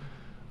situations.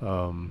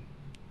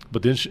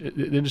 But the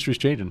industry's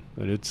changing,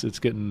 and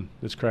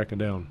it's cracking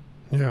down.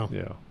 Yeah.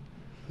 Yeah.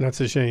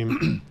 That's a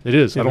shame. It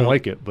is. I don't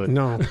like it, but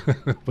no,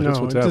 but that's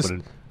what's it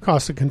happening. Just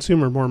costs the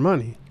consumer more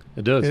money.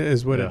 It does.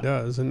 Is what it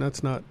does, and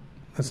that's not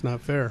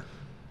fair.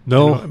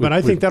 No, you know, but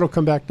I think that'll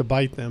come back to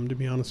bite them. To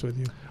be honest with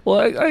you. Well,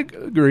 I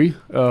agree.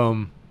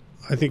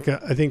 I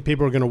think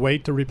people are going to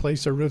wait to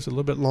replace their roofs a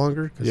little bit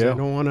longer because they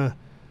don't want to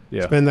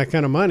spend that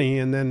kind of money,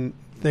 and then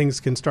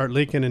things can start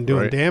leaking and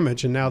doing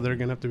damage, and now they're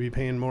going to have to be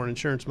paying more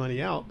insurance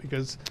money out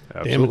because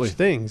damaged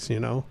things, you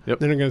know. Yep.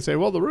 Then they're going to say,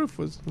 well, the roof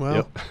was,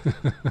 yeah,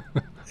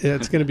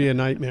 it's going to be a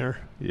nightmare.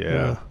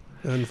 Yeah.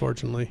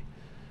 Unfortunately.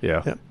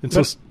 Yeah. Yep. And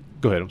so,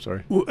 go ahead, I'm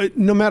sorry.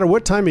 No matter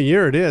what time of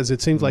year it is,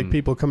 it seems like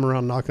people come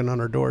around knocking on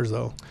our doors,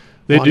 though.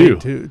 They do.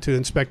 To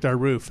inspect our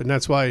roof, and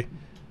that's why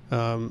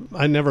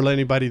I never let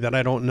anybody that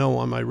I don't know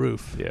on my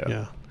roof.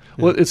 Yeah.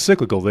 Well, it's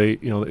cyclical. They,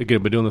 you know,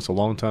 again, been doing this a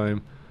long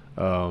time.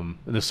 In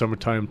the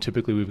summertime,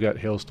 typically we've got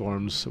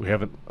hailstorms. We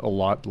haven't a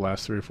lot the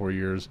last 3 or 4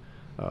 years,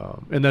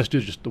 and that's due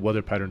to just the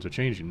weather patterns are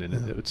changing, and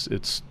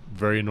it's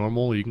very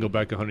normal. You can go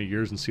back 100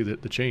 years and see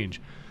the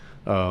change.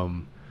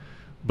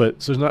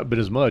 But so there's not been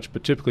as much.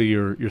 But typically,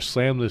 you're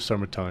slammed this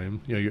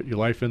summertime. You know, your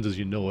life ends as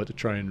you know it to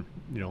try and,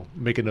 you know,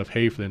 make enough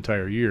hay for the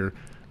entire year.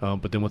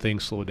 But then when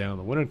things slow down in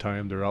the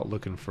wintertime, they're out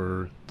looking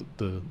for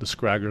the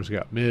scragglers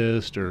got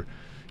missed, or,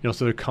 you know,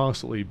 so they're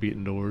constantly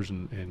beating doors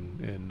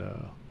and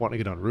wanting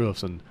to get on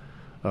roofs. And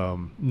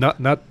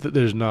not that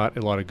there's not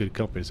a lot of good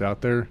companies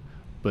out there,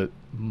 but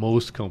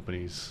most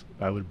companies,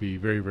 I would be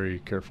very, very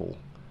careful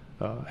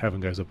having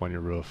guys up on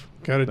your roof.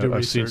 Got to do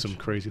I've seen research. some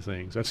crazy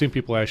things. I've seen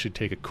people actually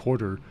take a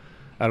quarter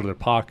out of their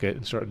pocket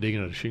and start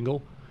digging at a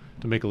shingle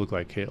to make it look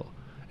like hail.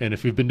 And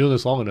if you've been doing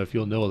this long enough,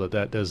 you'll know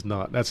that's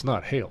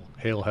not hail.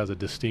 Hail has a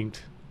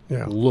distinct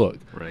look.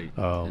 Right.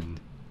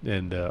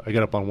 And I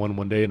got up on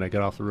one day, and I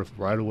got off the roof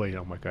right away. And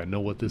I'm like, I know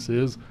what this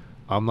is.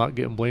 I'm not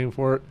getting blamed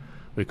for it.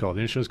 We called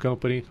the insurance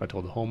company. I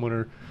told the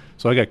homeowner.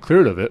 So I got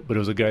cleared of it, but it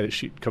was a guy that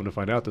she come to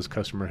find out this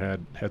customer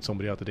had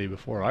somebody out the day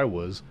before I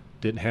was,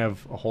 didn't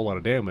have a whole lot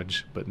of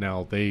damage, but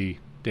now they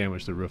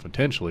damaged the roof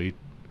intentionally.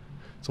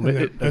 So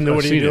and then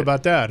what do you do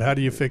about that? How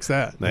do you fix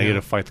that? Now you got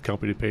to fight the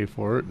company to pay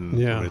for it,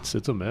 and it's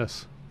a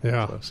mess.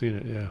 Yeah, so I've seen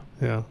it.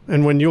 Yeah.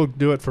 And when you'll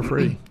do it for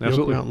free, absolutely,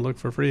 you'll go out and look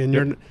for free,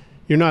 and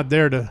you're not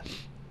there to.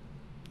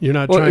 You're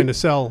not trying to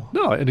sell.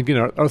 No, and again,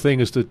 our thing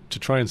is to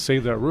try and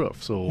save that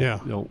roof.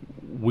 So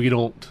we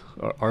don't.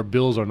 Our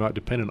bills are not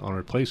dependent on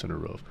replacing a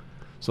roof.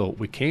 So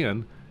we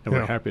can, and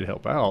we're happy to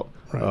help out.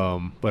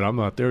 Right. But I'm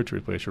not there to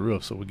replace your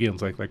roof. So again,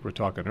 it's like we were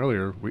talking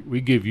earlier,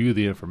 we give you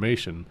the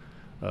information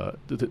to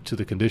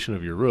the condition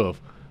of your roof,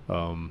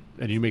 and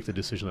you make the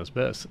decision that's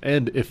best.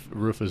 And if a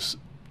roof is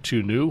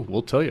too new,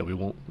 we'll tell you. We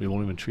won't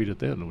even treat it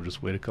then. We'll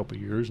just wait a couple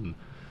of years, and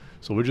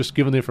so we're just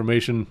giving the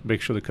information,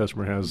 make sure the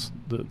customer has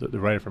the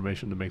right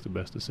information to make the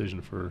best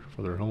decision for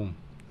their home.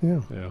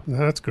 Yeah.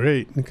 That's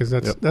great, because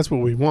that's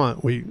what we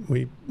want.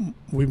 We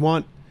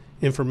want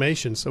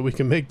information so we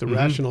can make the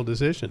rational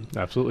decision.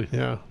 Absolutely.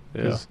 Yeah.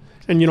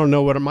 And you don't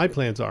know what my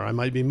plans are. I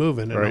might be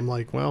moving, and I'm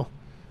like, well,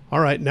 all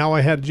right, now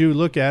I had you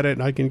look at it,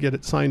 and I can get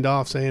it signed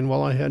off saying,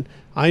 well,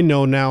 I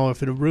know now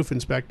if a roof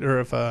inspector,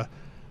 or if a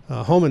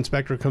home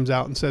inspector comes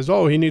out and says,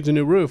 oh, he needs a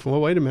new roof. Well,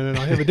 wait a minute,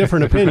 I have a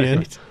different opinion,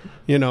 right.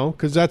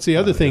 Because that's the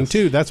other thing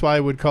too. That's why I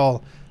would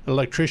call an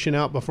electrician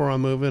out before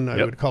I'm moving.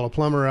 I would call a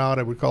plumber out.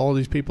 I would call all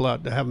these people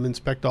out to have them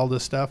inspect all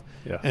this stuff.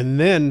 Yeah. And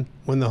then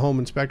when the home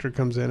inspector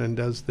comes in and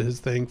does his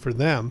thing for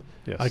them,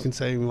 I can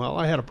say, well,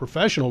 I had a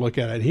professional look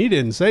at it. He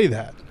didn't say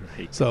that.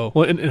 Right. So,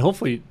 well, and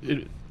hopefully,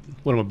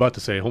 what I'm about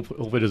to say,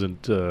 hopefully it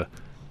doesn't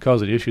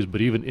cause any issues.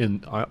 But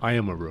even I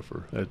am a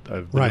roofer.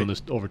 I've been doing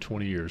this over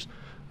 20 years.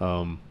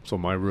 So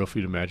my roof,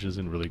 you'd imagine, is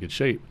in really good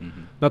shape.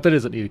 Mm-hmm. Not that it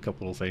doesn't need a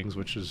couple of things,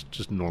 which is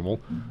just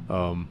normal,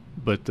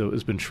 but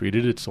it's been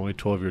treated. It's only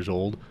 12 years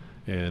old,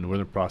 and we're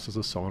in the process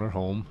of selling our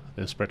home.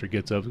 The inspector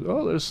gets up,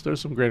 oh, there's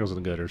some granules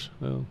in the gutters.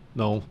 Well,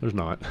 no, there's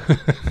not.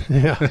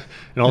 And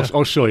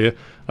I'll show you.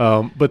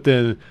 But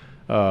then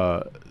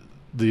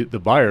the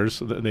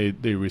buyers,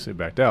 they recently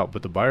backed out,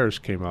 but the buyers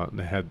came out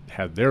and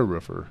had their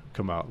roofer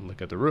come out and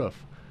look at the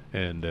roof.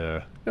 And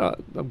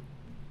I'm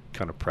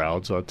kind of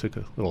proud, so I took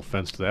a little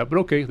offense to that. But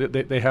okay,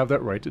 they have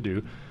that right to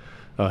do.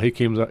 He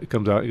comes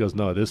out, he goes,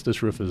 no,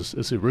 this roof is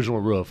the original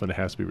roof, and it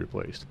has to be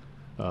replaced.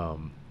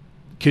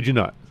 Kid you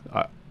not,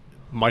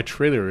 my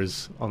trailer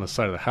is on the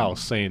side of the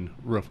house saying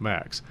Roof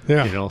Max.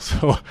 Yeah.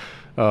 So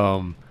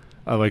I'm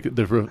like,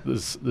 the roof,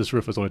 this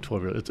roof is only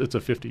 12 years. It's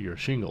a 50-year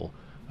shingle.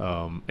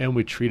 And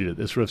we treated it.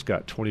 This roof's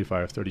got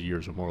 25, 30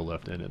 years or more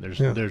left in it.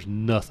 There's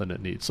nothing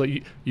it needs. So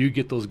you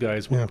get those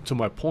guys, to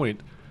my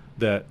point,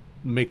 that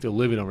make their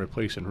living on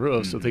replacing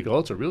roofs. So they go,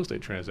 it's a real estate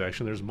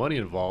transaction. There's money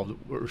involved.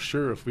 We're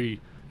sure if we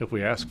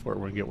ask for it,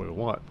 we're going to get what we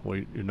want.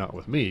 Well, you're not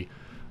with me.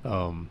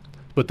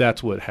 But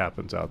that's what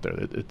happens out there.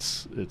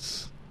 It's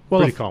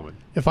pretty common.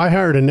 If I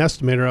hired an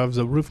estimator, I was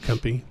a roof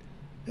company,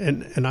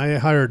 and I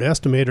hired an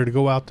estimator to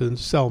go out to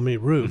sell me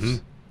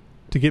roofs,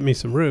 to get me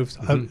some roofs.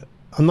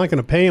 I'm not going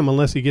to pay him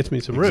unless he gets me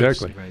some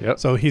roofs. Exactly. Right. Yep.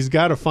 So he's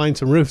got to find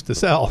some roofs to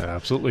sell.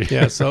 Absolutely.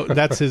 Yeah. So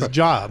that's his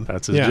job.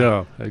 That's his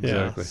job.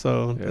 Exactly. Yeah.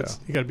 So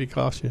you got to be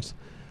cautious.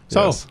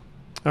 So,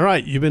 all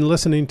right, you've been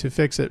listening to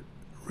Fix It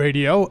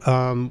Radio.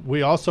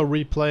 We also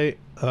replay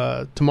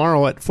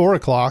tomorrow at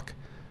 4:00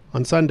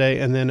 on Sunday,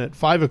 and then at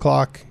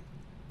 5:00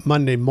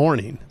 Monday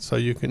morning. So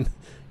you can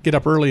get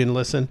up early and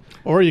listen,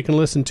 or you can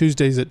listen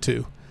Tuesdays at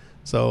 2.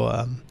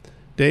 So.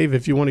 Dave,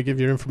 if you want to give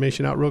your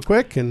information out real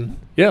quick. So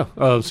you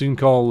can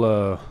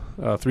call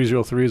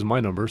 303 is my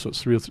number, so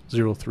it's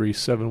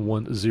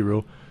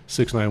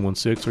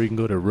 303-710-6916, or you can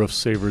go to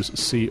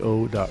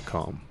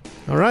roofsaversco.com.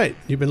 All right.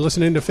 You've been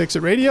listening to Fix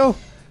It Radio.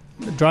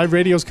 The Drive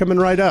Radio's coming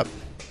right up.